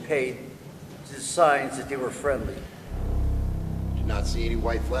attention paid to the signs that they were friendly? Did not see any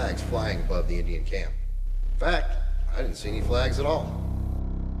white flags flying above the Indian camp. In fact, I didn't see any flags at all.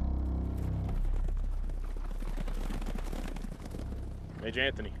 Major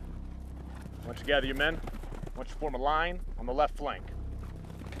Anthony, I want you to gather your men. I want you to form a line on the left flank.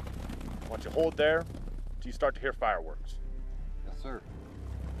 I want you to hold there until you start to hear fireworks. Yes, sir.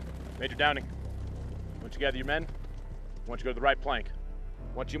 Major Downing, I want you to gather your men. I want you to go to the right flank.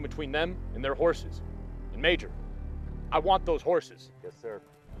 I want you in between them and their horses. And Major, I want those horses. Yes, sir.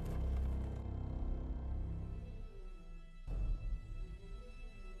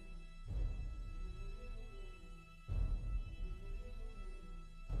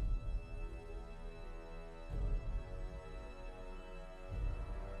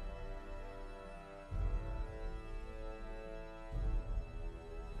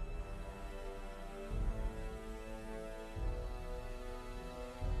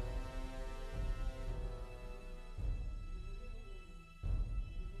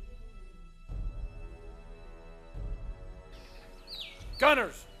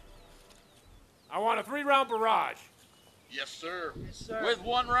 Gunners, I want a 3-round barrage. Yes, sir. Yes, sir. With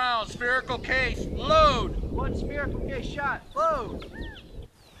 1 round, spherical case, load! 1 spherical case shot. Load!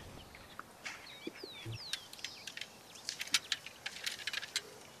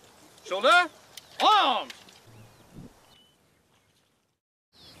 Shoulder, arms!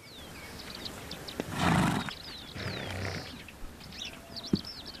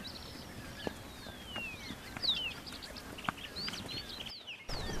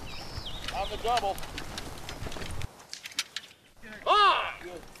 On the double. Ah!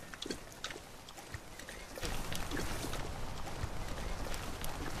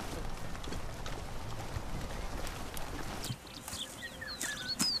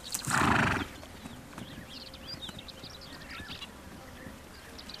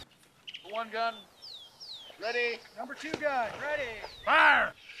 One gun, ready. Number 2 gun, ready.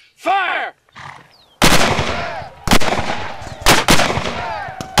 Fire! Fire!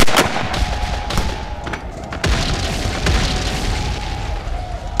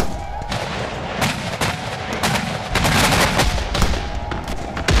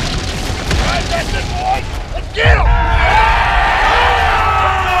 Let's get him!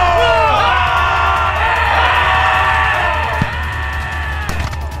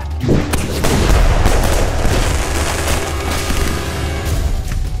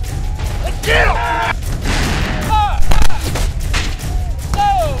 Let's get him!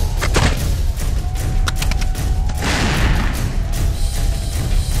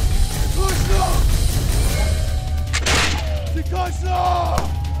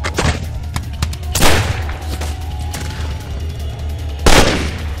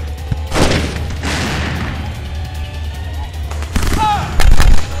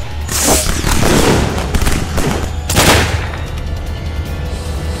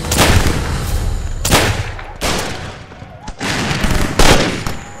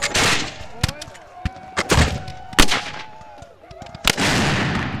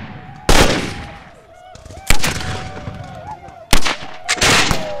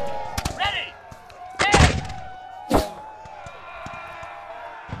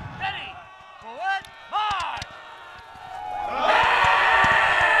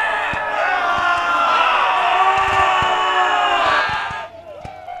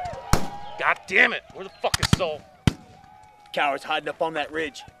 Damn it! Where the fuck is Soule? Coward's hiding up on that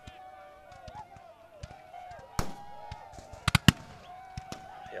ridge.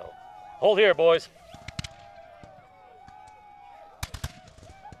 Hell. Hold here, boys.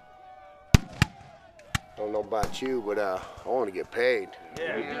 I don't know about you, but I want to get paid.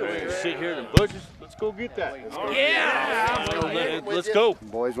 Yeah, sit here in the bushes. Let's go get that. Let's go.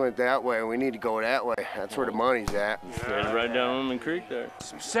 Boys went that way. We need to go that way. That's where the money's at. Standing right down on the creek there.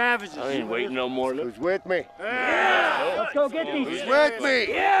 Some savages. I ain't waiting no more. Who's with me? Yeah. Let's go get these. Who's with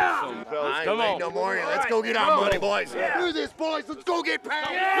me? Yeah. Come on. No more. Let's go get our money, boys. Yeah. Do this, boys. Let's go get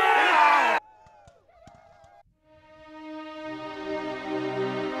paid. Yeah.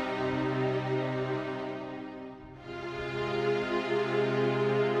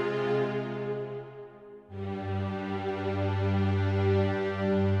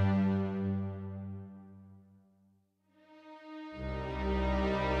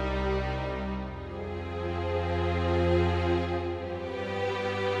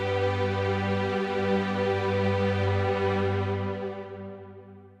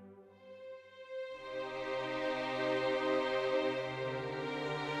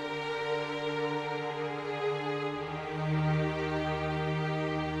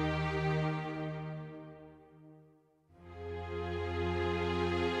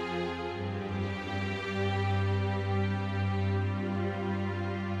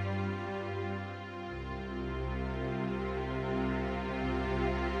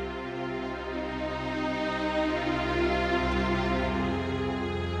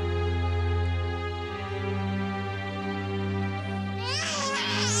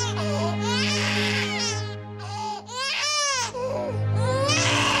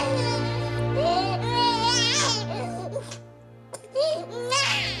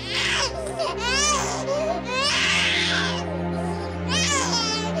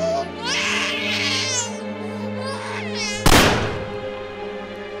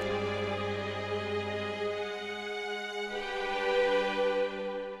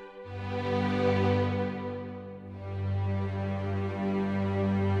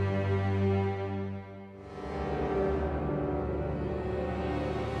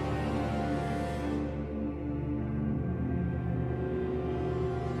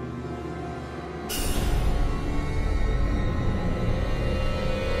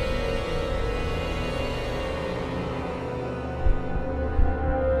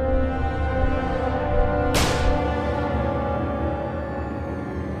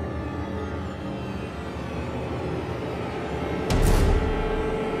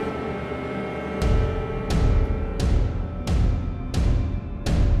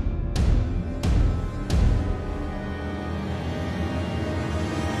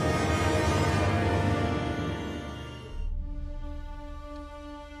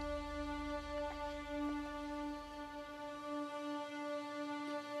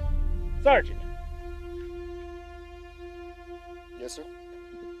 Sergeant. Yes, sir.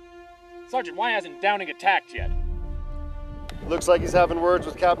 Sergeant, why hasn't Downing attacked yet? Looks like he's having words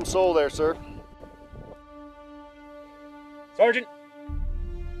with Captain Soule there, sir. Sergeant,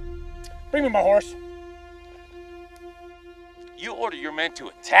 bring me my horse. You order your men to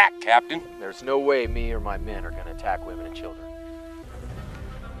attack, Captain. There's no way me or my men are gonna attack women and children.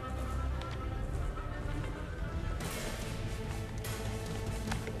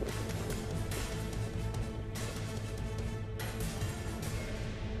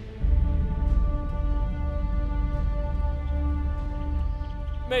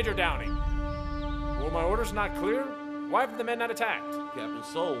 Major Downing, were my orders not clear? Why have the men not attacked? Captain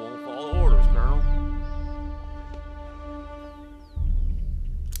Soule won't follow orders, Colonel.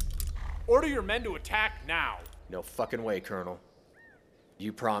 Order your men to attack now. No fucking way, Colonel.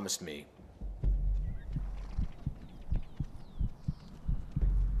 You promised me.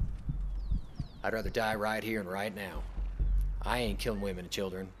 I'd rather die right here and right now. I ain't killing women and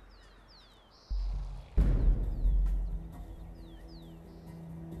children.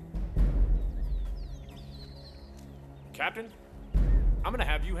 Captain, I'm gonna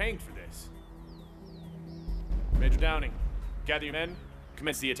have you hanged for this. Major Downing, gather your men,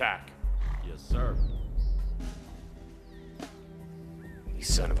 commence the attack. Yes, sir. You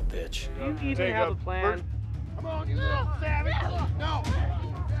son of a bitch. You even have a plan. Come on, you little savage! No!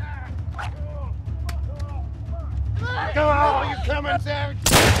 Come on, you coming, savage!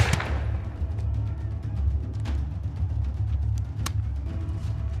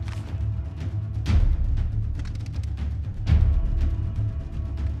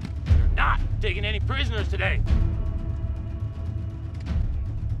 You're not taking any prisoners today.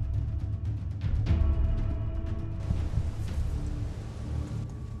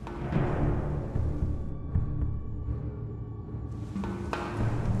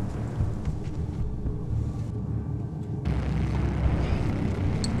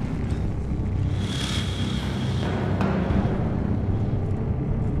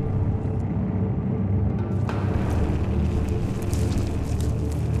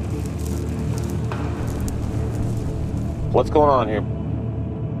 What's going on here?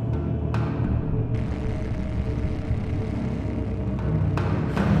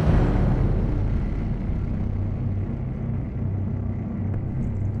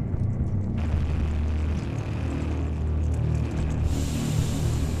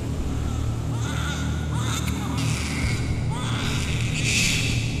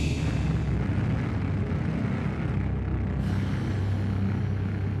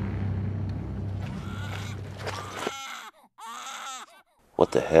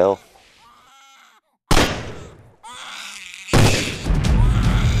 What the hell?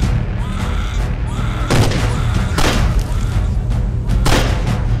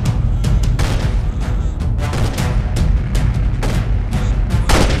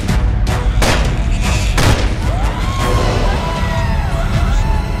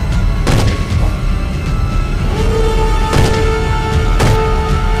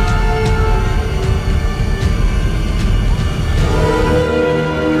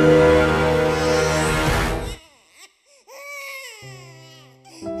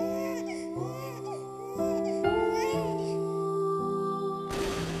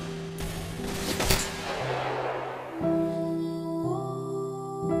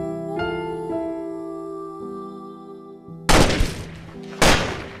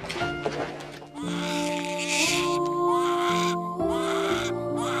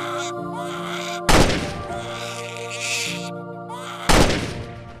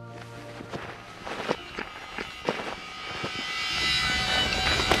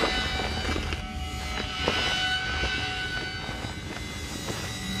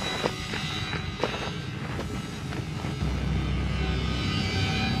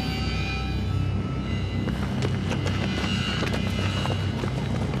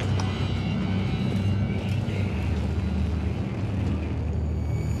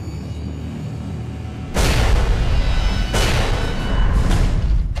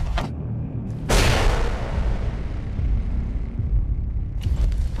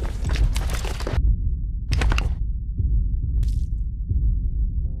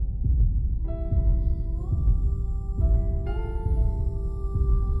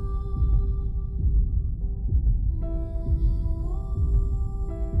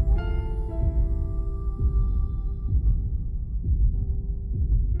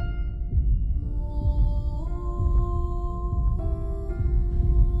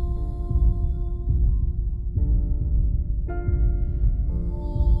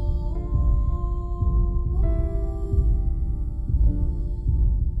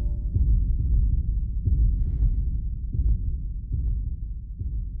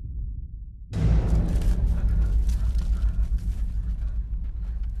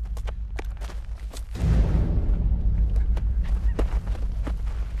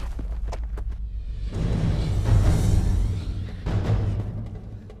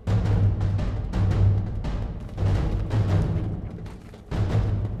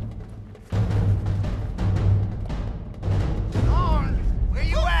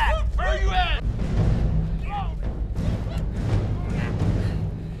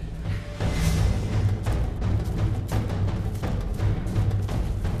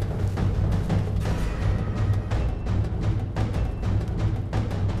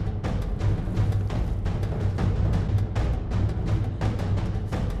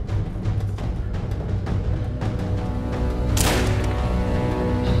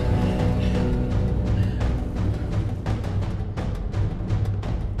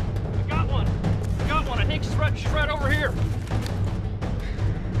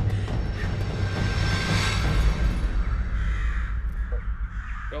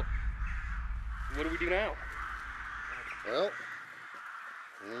 do now? Well,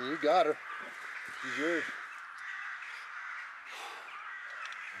 you got her. She's yours.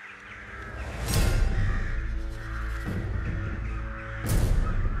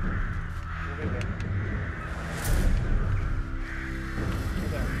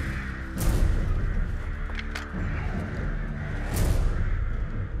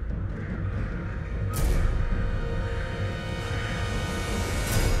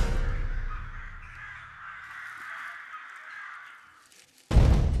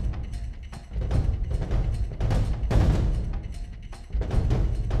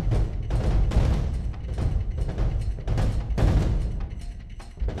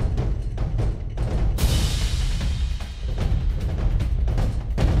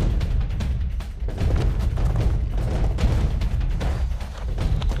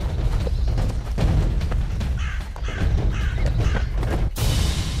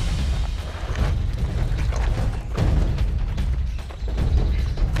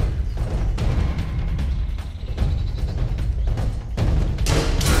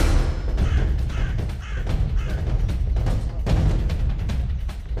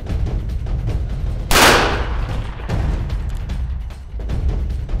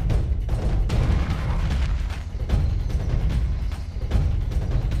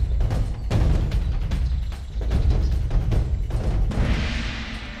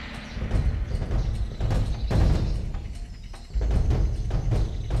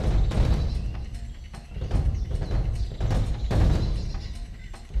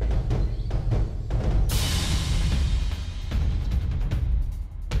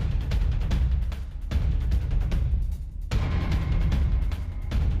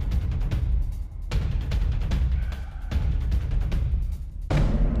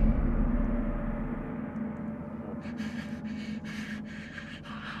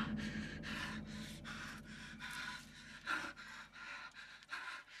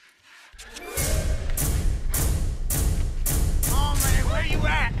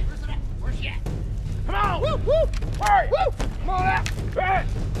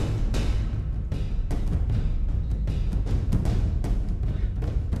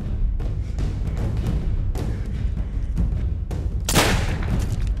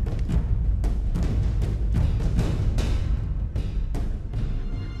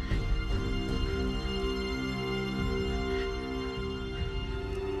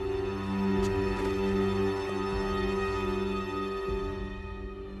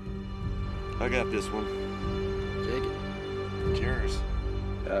 I got this one. Take it. It's yours.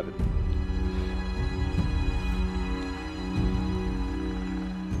 Have it.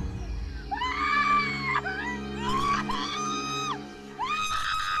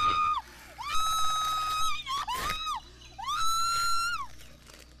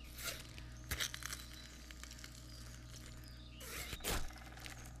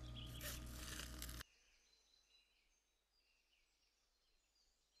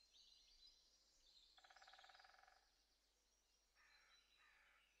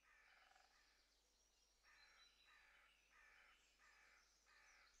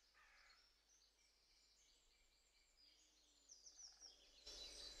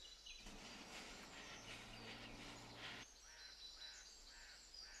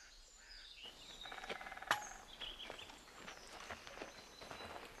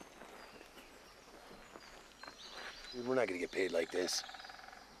 Dude, we're not gonna get paid like this.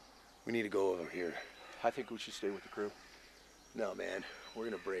 We need to go over here. I think we should stay with the crew. No, man. We're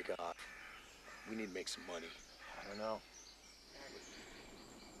gonna break off. We need to make some money. I don't know.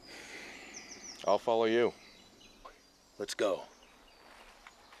 I'll follow you. Let's go.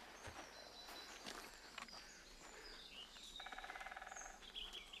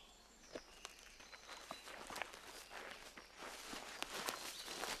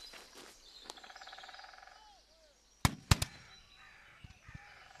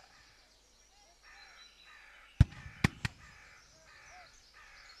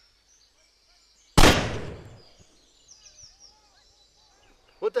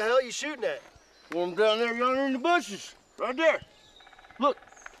 What the hell are you shooting at? One down there yonder in the bushes. Right there. Look.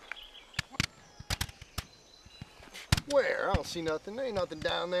 Where? I don't see nothing. There ain't nothing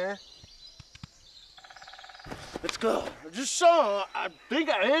down there. Let's go. I just saw him. I think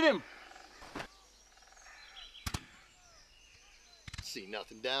I hit him. See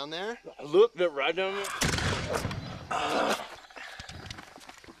nothing down there. I looked right down there.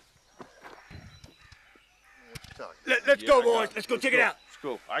 Let's go, boys. Let's go check it out. Let's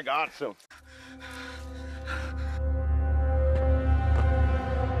go. I got some.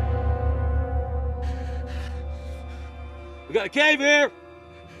 We got a cave here.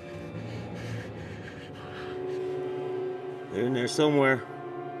 They're in there somewhere.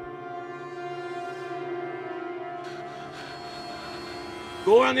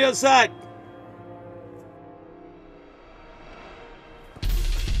 Go around the other side.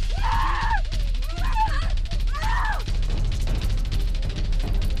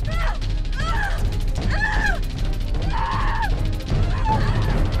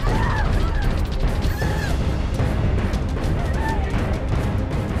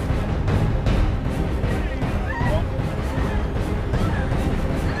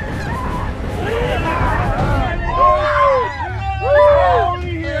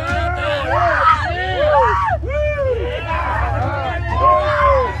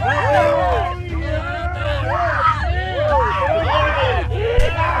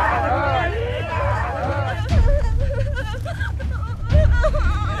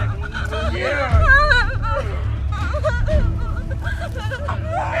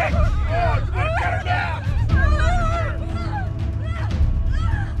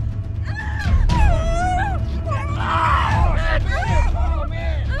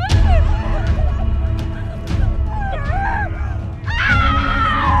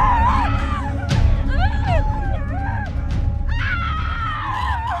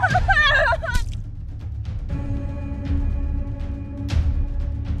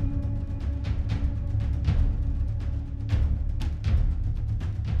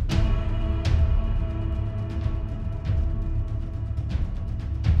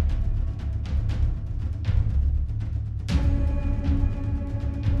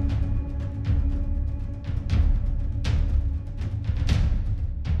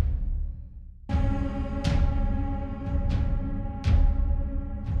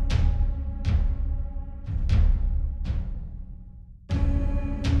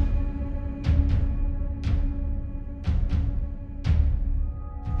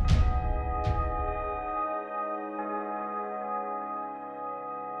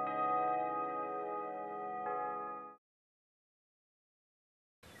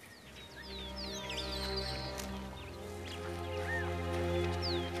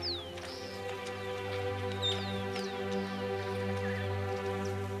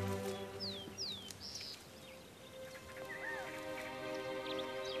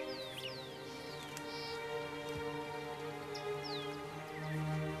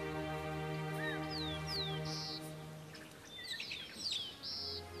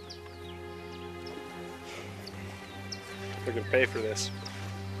 They're gonna pay for this.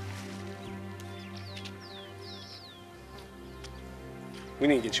 We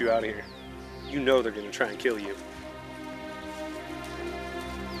need to get you out of here. You know they're gonna try and kill you.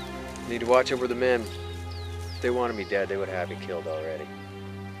 Need to watch over the men. If they wanted me dead, they would have me killed already.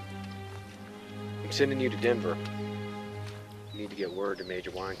 I'm sending you to Denver. You need to get word to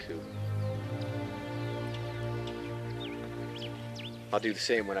Major Winecoop. I'll do the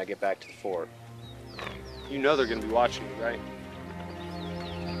same when I get back to the fort. You know they're gonna be watching you, right?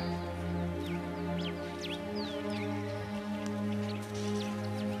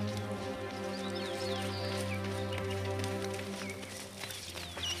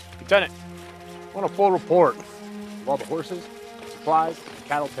 Lieutenant, I want a full report of all the horses, supplies, and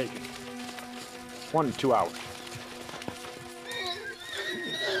cattle taken. 1 to 2 hours.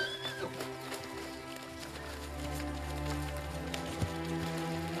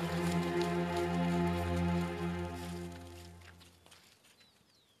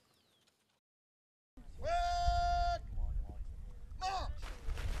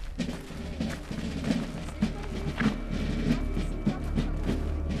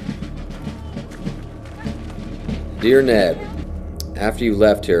 Dear Ned, after you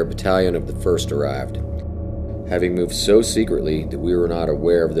left here, a battalion of the 1st arrived, having moved so secretly that we were not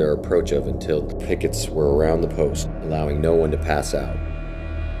aware of their approach until pickets were around the post, allowing no one to pass out.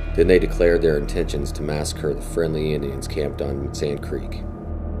 Then they declared their intentions to massacre the friendly Indians camped on Sand Creek.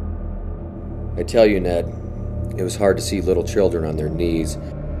 I tell you, Ned, it was hard to see little children on their knees,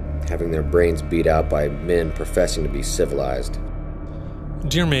 having their brains beat out by men professing to be civilized.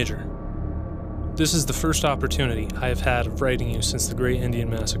 Dear Major, this is the first opportunity I have had of writing you since the Great Indian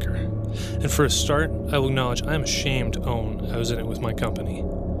Massacre, and for a start, I will acknowledge I am ashamed to own I was in it with my company.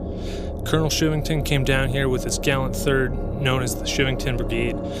 Colonel Shivington came down here with his gallant 3rd, known as the Shivington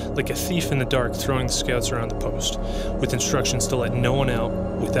Brigade, like a thief in the dark throwing the scouts around the post, with instructions to let no one out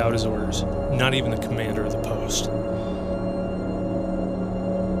without his orders, not even the commander of the post.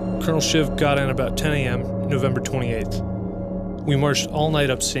 Colonel Shiv got in about 10 a.m., November 28th. We marched all night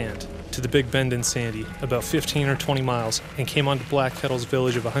up Sand, to the Big Bend in Sandy, about 15 or 20 miles, and came onto Black Kettle's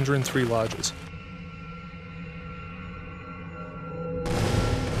village of 103 lodges.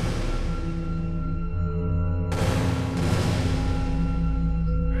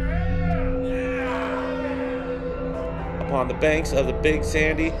 on the banks of the Big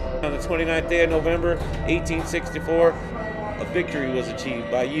Sandy on the 29th day of November, 1864, a victory was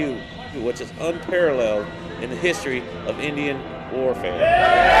achieved by you, which is unparalleled in the history of Indian warfare.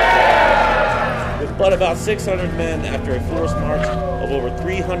 With but about 600 men after a forced march of over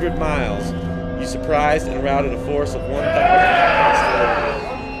 300 miles, you surprised and routed a force of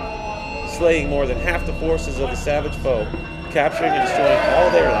 1,000, slaying more than half the forces of the savage foe, capturing and destroying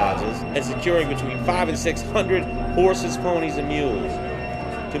all their lodges, and securing between 500 and 600 horses, ponies, and mules.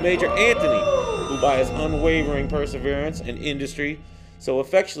 To Major Anthony, who by his unwavering perseverance and industry so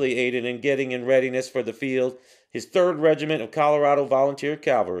effectually aided in getting in readiness for the field his 3rd Regiment of Colorado Volunteer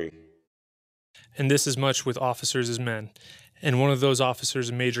Cavalry. And this as much with officers as men, and one of those officers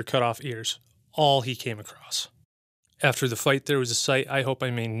a major cut off ears, all he came across. After the fight there was a sight I hope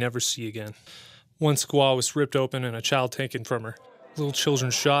I may never see again. One squaw was ripped open and a child taken from her. Little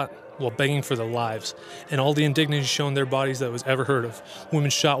children shot while begging for their lives, and all the indignity shown in their bodies that was ever heard of.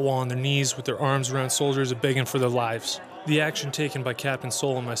 Women shot while on their knees with their arms around soldiers and begging for their lives. The action taken by Captain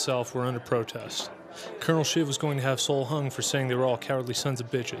Soule and myself were under protest. Colonel Shiv was going to have Soule hung for saying they were all cowardly sons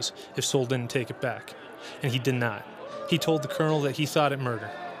of bitches if Soule didn't take it back, and he did not. He told the colonel that he thought it murder.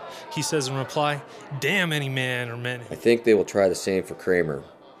 He says in reply, "Damn any man or men." I think they will try the same for Kramer,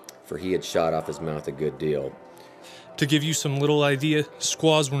 for he had shot off his mouth a good deal. To give you some little idea,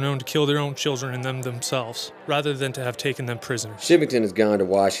 squaws were known to kill their own children and them themselves, rather than to have taken them prisoners. Shivington has gone to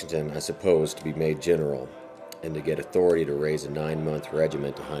Washington, I suppose, to be made general, and to get authority to raise a 9-month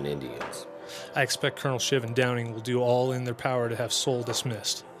regiment to hunt Indians. I expect Colonel Shiv and Downing will do all in their power to have Soule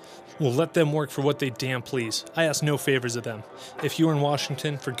dismissed. We'll let them work for what they damn please. I ask no favors of them. If you are in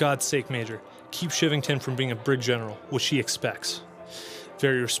Washington, for God's sake, Major, keep Shivington from being a brig general, which he expects.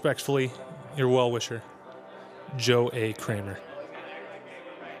 Very respectfully, your well-wisher, Joe A. Kramer.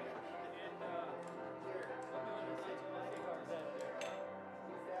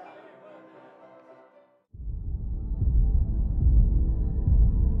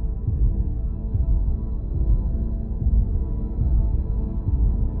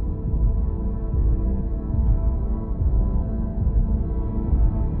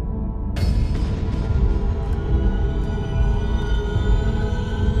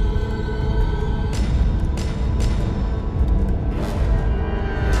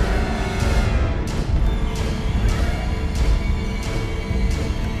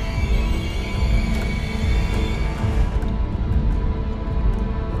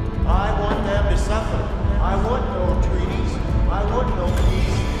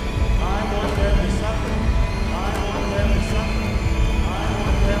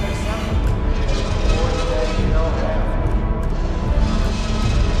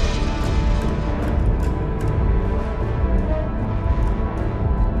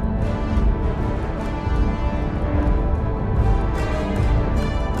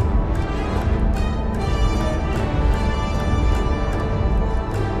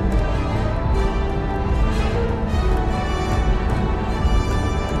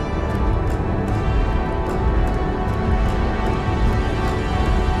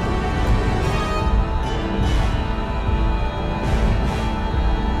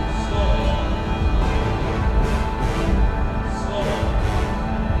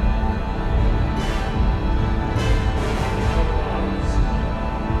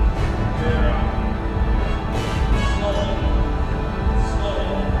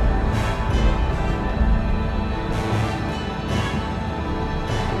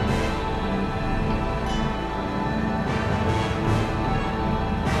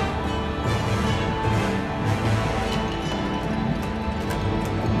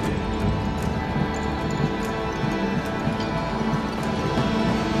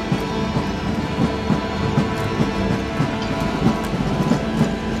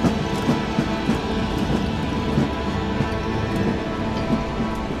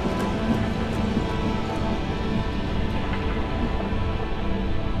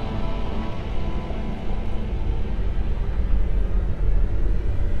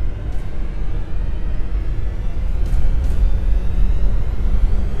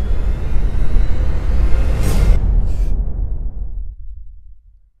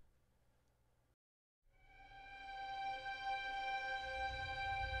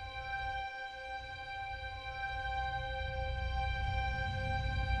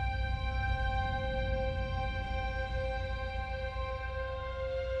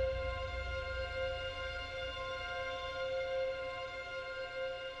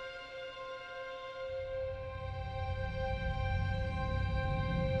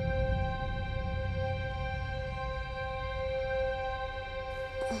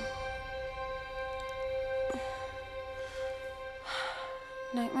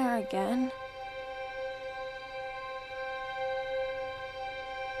 Nightmare again?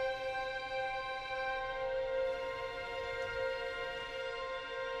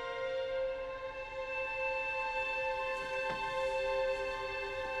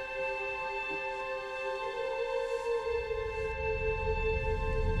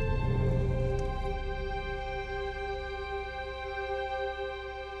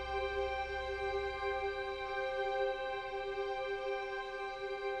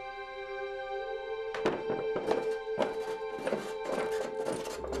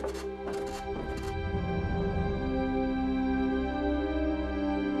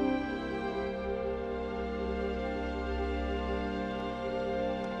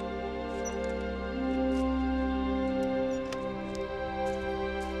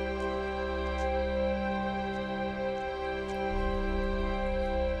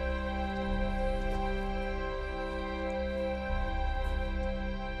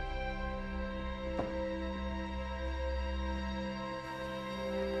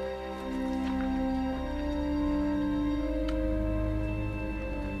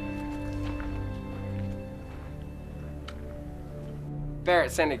 There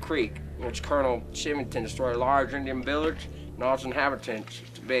at Sandy Creek, in which Colonel Shivington destroyed a large Indian village and all its inhabitants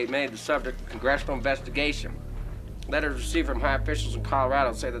to be made the subject of congressional investigation. Letters received from high officials in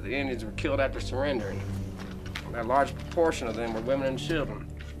Colorado say that the Indians were killed after surrendering, and that a large proportion of them were women and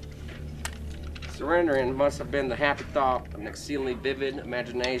children. Surrendering must have been the happy thought of an exceedingly vivid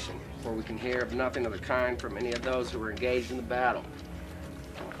imagination, for we can hear of nothing of the kind from any of those who were engaged in the battle.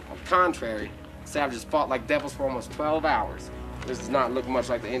 On the contrary, the savages fought like devils for almost 12 hours. This does not look much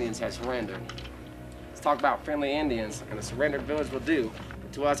like the Indians had surrendered. Let's talk about friendly Indians, and a surrendered village will do.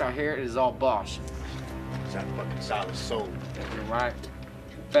 But to us out here, it is all bosh. It's that fucking Silas Soule. Yeah, you're right.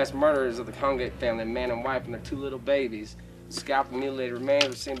 Confessed murderers of the Hungate family, man and wife, and their 2 little babies. The scalped and mutilated remains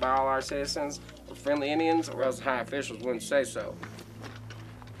were seen by all our citizens were friendly Indians, or else high officials wouldn't say so.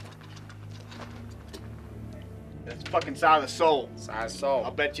 That's fucking Silas Soule. Silas Soule.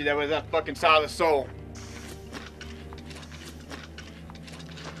 I'll bet you that was that fucking Silas Soule.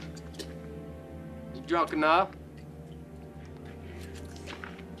 Drunk enough?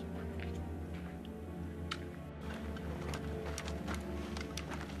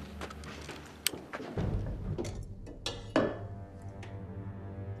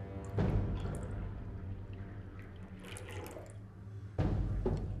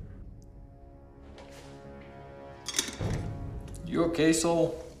 You okay,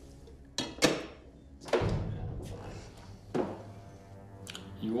 Soul?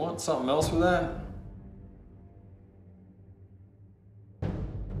 You want something else with that?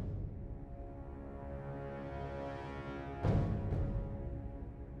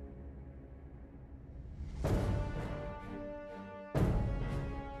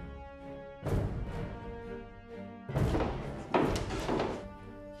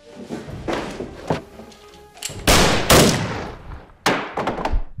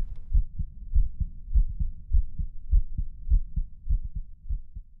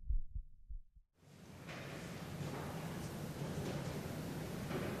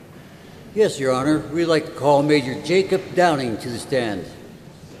 Yes, Your Honor. We'd like to call Major Jacob Downing to the stand.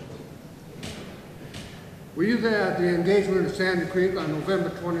 Were you there at the engagement at Sandy Creek on November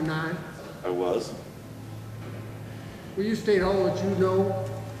 29? I was. Will you state all that you know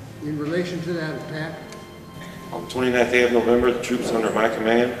in relation to that attack? On the 29th day of November, the troops under my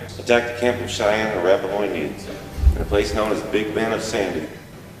command attacked the camp of Cheyenne and Arapaho Indians in a place known as Big Bend of Sandy.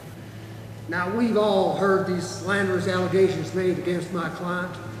 Now, we've all heard these slanderous allegations made against my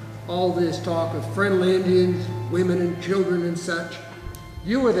client. All this talk of friendly Indians, women and children and such.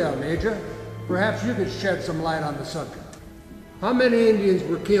 You were there, Major. Perhaps you could shed some light on the subject. How many Indians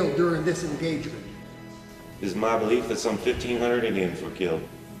were killed during this engagement? It is my belief that some 1,500 Indians were killed.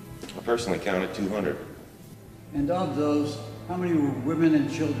 I personally counted 200. And of those, how many were women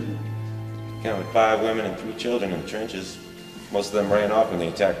and children? I counted 5 women and 3 children in the trenches. Most of them ran off when the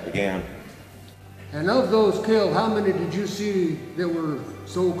attack began. And of those killed, how many did you see that were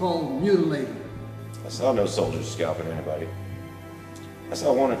so-called mutilated? I saw no soldiers scalping anybody. I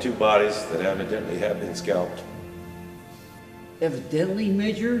saw 1 or 2 bodies that evidently had been scalped. Evidently,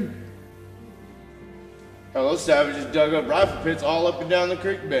 Major? Oh, those savages dug up rifle pits all up and down the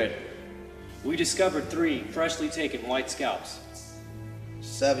creek bed. We discovered 3 freshly taken white scalps.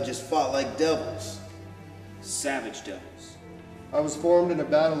 Savages fought like devils. Savage devils. I was formed in a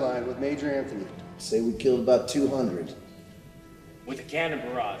battle line with Major Anthony. Say we killed about 200. With a cannon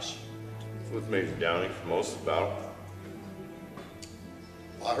barrage. With Major Downing for most of the battle.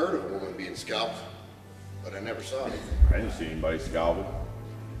 Well, I heard of a woman being scalped, but I never saw anything. I didn't see anybody scalped.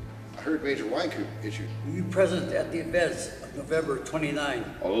 I heard Major Wynkoop issued. Were you present at the events of November 29?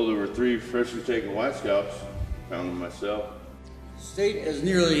 Although there were 3 freshly taken White Scouts, found them myself. State as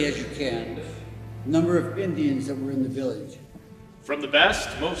nearly as you can the number of Indians that were in the village. From the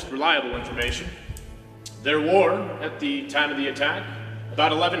best, most reliable information, there were, at the time of the attack,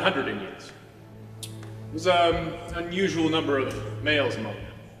 about 1,100 Indians. It was an unusual number of males among them.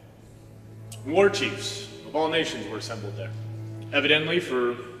 War chiefs of all nations were assembled there, evidently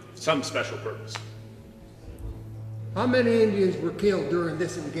for some special purpose. How many Indians were killed during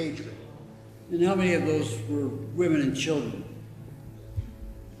this engagement? And how many of those were women and children?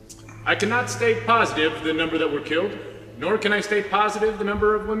 I cannot state positive the number that were killed, nor can I state positive the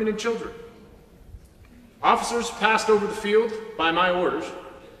number of women and children. Officers passed over the field by my orders,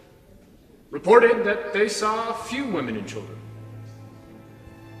 reported that they saw a few women and children.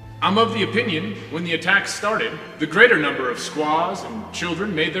 I'm of the opinion, when the attack started, the greater number of squaws and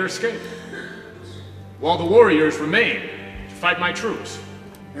children made their escape, while the warriors remained to fight my troops.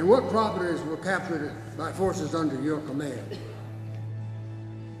 And what properties were captured by forces under your command?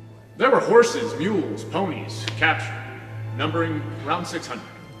 There were horses, mules, ponies captured, numbering around 600.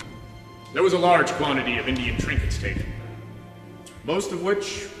 There was a large quantity of Indian trinkets taken, most of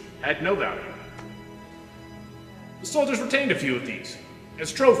which had no value. The soldiers retained a few of these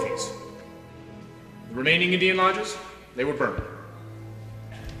as trophies. The remaining Indian lodges, they were burned.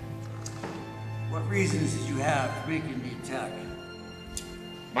 What reasons did you have for making the attack?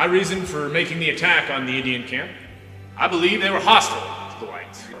 My reason for making the attack on the Indian camp, I believe they were hostile to the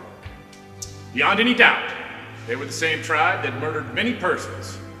whites. Beyond any doubt, they were the same tribe that murdered many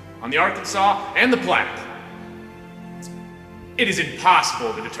persons on the Arkansas and the Platte. It is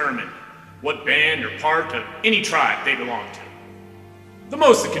impossible to determine what band or part of any tribe they belong to. The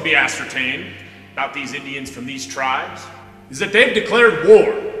most that can be ascertained about these Indians from these tribes is that they've declared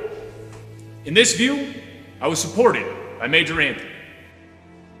war. In this view, I was supported by Major Anthony.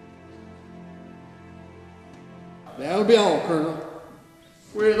 That'll be all, Colonel.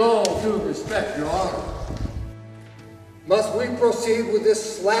 With all due respect, Your Honor. Must we proceed with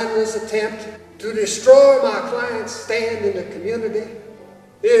this slanderous attempt to destroy my client's stand in the community?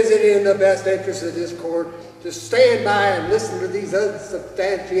 Is it in the best interest of this court to stand by and listen to these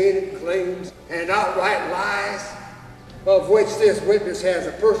unsubstantiated claims and outright lies, of which this witness has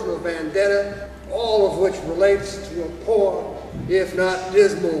a personal vendetta, all of which relates to a poor, if not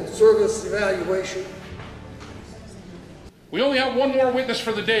dismal, service evaluation? We only have one more witness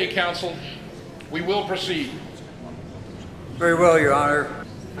for the day, Counsel. We will proceed. Very well, Your Honor.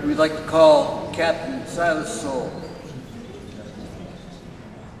 We'd like to call Captain Silas Soule.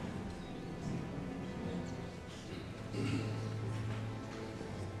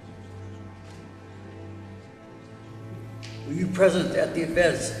 Were you present at the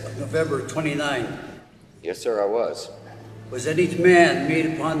events of November 29? Yes, sir, I was. Was any demand made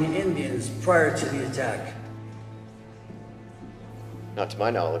upon the Indians prior to the attack? Not to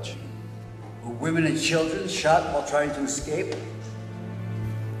my knowledge. Were women and children shot while trying to escape?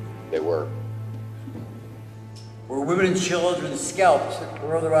 They were. Were women and children scalped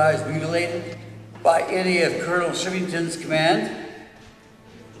or otherwise mutilated by any of Colonel Shivington's command?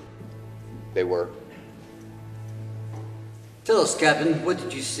 They were. Tell us, Captain, what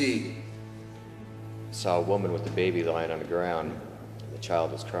did you see? I saw a woman with a baby lying on the ground, and the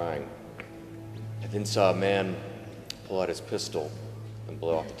child was crying. I then saw a man pull out his pistol and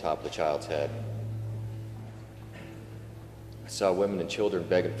blow off the top of the child's head. I saw women and children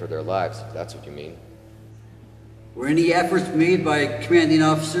begging for their lives, if that's what you mean. Were any efforts made by commanding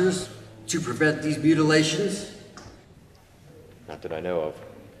officers to prevent these mutilations? Not that I know of.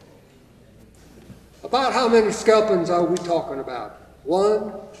 About how many scalpings are we talking about?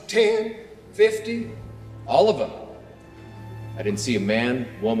 1, 10, 50? All of them. I didn't see a man,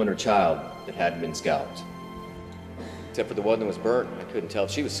 woman, or child that hadn't been scalped. Except for the one that was burnt. I couldn't tell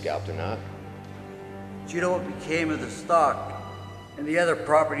if she was scalped or not. Do you know what became of the stock and the other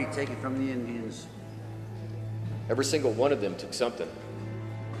property taken from the Indians? Every single one of them took something.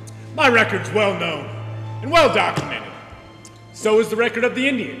 My record's well known and well documented. So is the record of the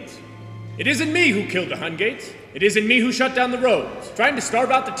Indians. It isn't me who killed the Hungates. It isn't me who shut down the roads, trying to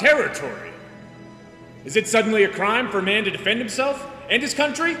starve out the territory. Is it suddenly a crime for a man to defend himself and his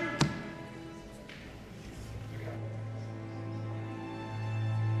country?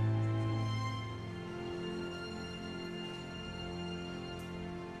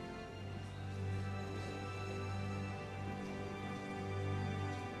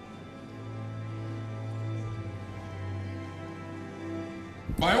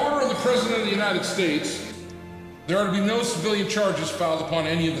 By order of the President of the United States, There are to be no civilian charges filed upon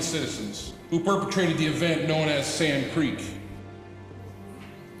any of the citizens who perpetrated the event known as Sand Creek.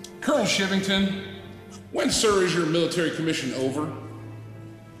 Colonel Shivington, when, sir, is your military commission over?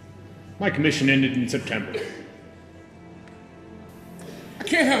 My commission ended in September. I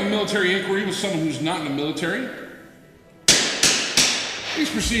can't have a military inquiry with someone who's not in the military. These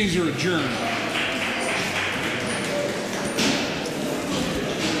proceedings are adjourned.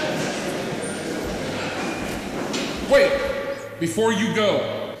 Wait, before you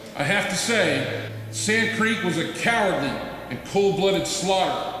go, I have to say, Sand Creek was a cowardly and cold-blooded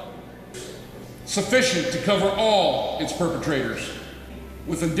slaughter, sufficient to cover all its perpetrators,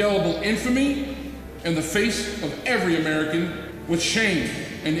 with indelible infamy and the face of every American with shame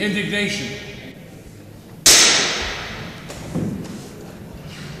and indignation.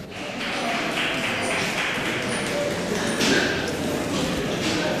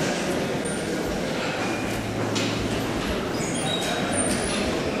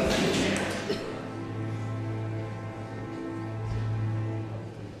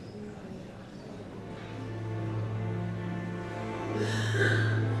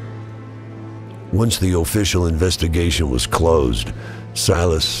 Once the official investigation was closed,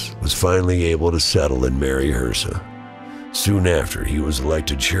 Silas was finally able to settle and marry Hersa. Soon after, he was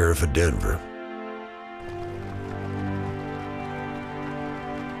elected sheriff of Denver.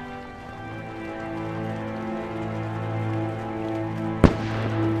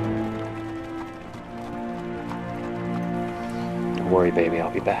 Don't worry, baby, I'll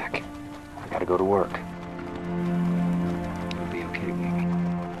be back. I gotta go to work. It'll be okay, baby.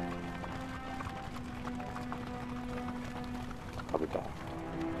 I'll be back.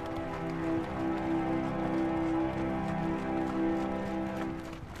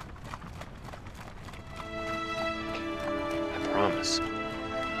 I promise.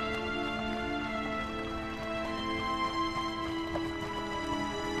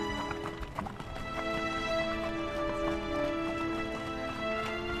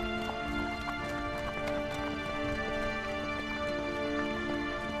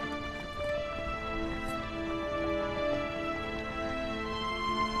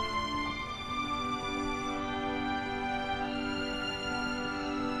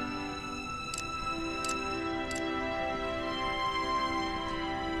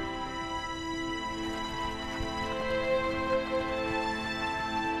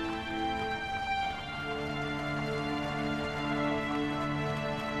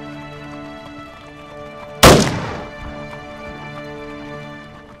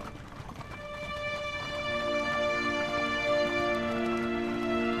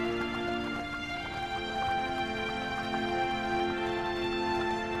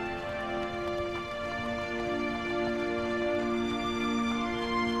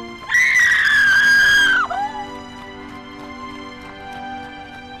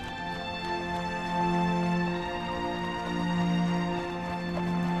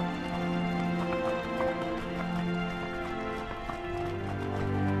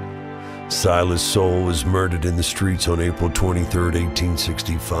 Silas Soule was murdered in the streets on April 23,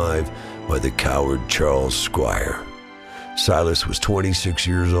 1865, by the coward Charles Squire. Silas was 26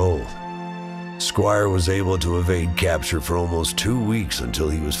 years old. Squire was able to evade capture for almost 2 weeks until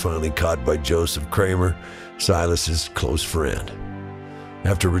he was finally caught by Joseph Kramer, Silas's close friend.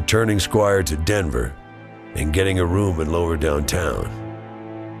 After returning Squire to Denver and getting a room in lower downtown,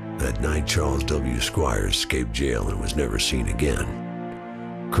 that night Charles W. Squire escaped jail and was never seen again.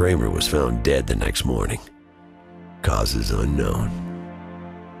 Kramer was found dead the next morning. Causes unknown.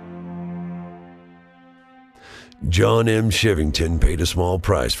 John M. Shivington paid a small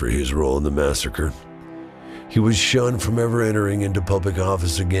price for his role in the massacre. He was shunned from ever entering into public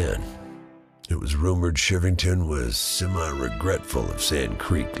office again. It was rumored Shivington was semi-regretful of Sand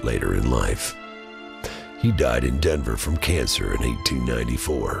Creek later in life. He died in Denver from cancer in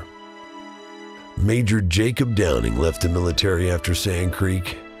 1894. Major Jacob Downing left the military after Sand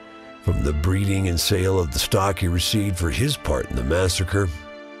Creek. From the breeding and sale of the stock he received for his part in the massacre,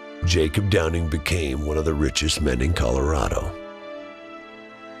 Jacob Downing became one of the richest men in Colorado.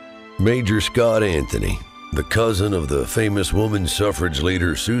 Major Scott Anthony, the cousin of the famous woman suffrage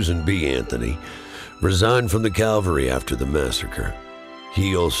leader Susan B. Anthony, resigned from the cavalry after the massacre.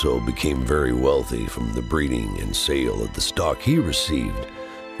 He also became very wealthy from the breeding and sale of the stock he received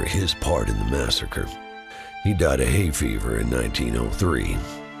for his part in the massacre. He died of hay fever in 1903.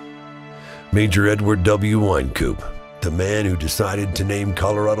 Major Edward W. Wynkoop, the man who decided to name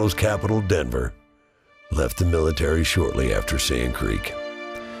Colorado's capital Denver, left the military shortly after Sand Creek.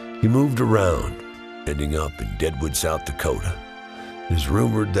 He moved around, ending up in Deadwood, South Dakota, It is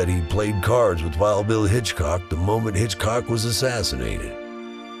rumored that he played cards with Wild Bill Hitchcock the moment Hitchcock was assassinated,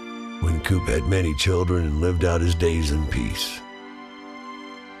 when Coop had many children and lived out his days in peace.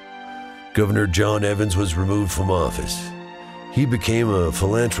 Governor John Evans was removed from office. He became a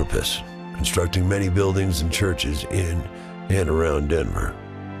philanthropist, constructing many buildings and churches in and around Denver.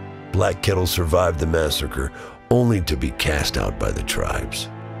 Black Kettle survived the massacre, only to be cast out by the tribes.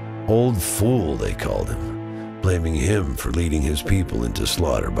 Old Fool, they called him, blaming him for leading his people into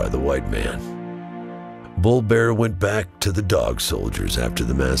slaughter by the white man. Bull Bear went back to the dog soldiers after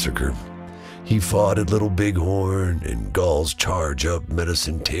the massacre. He fought at Little Bighorn and Gall's charge up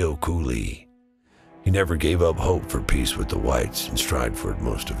Medicine Tail Coulee. He never gave up hope for peace with the whites and strived for it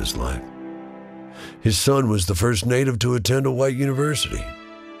most of his life. His son was the first native to attend a white university.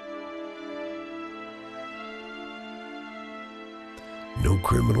 No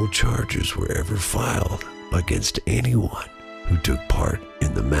criminal charges were ever filed against anyone who took part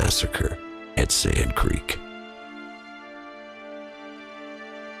in the massacre at Sand Creek.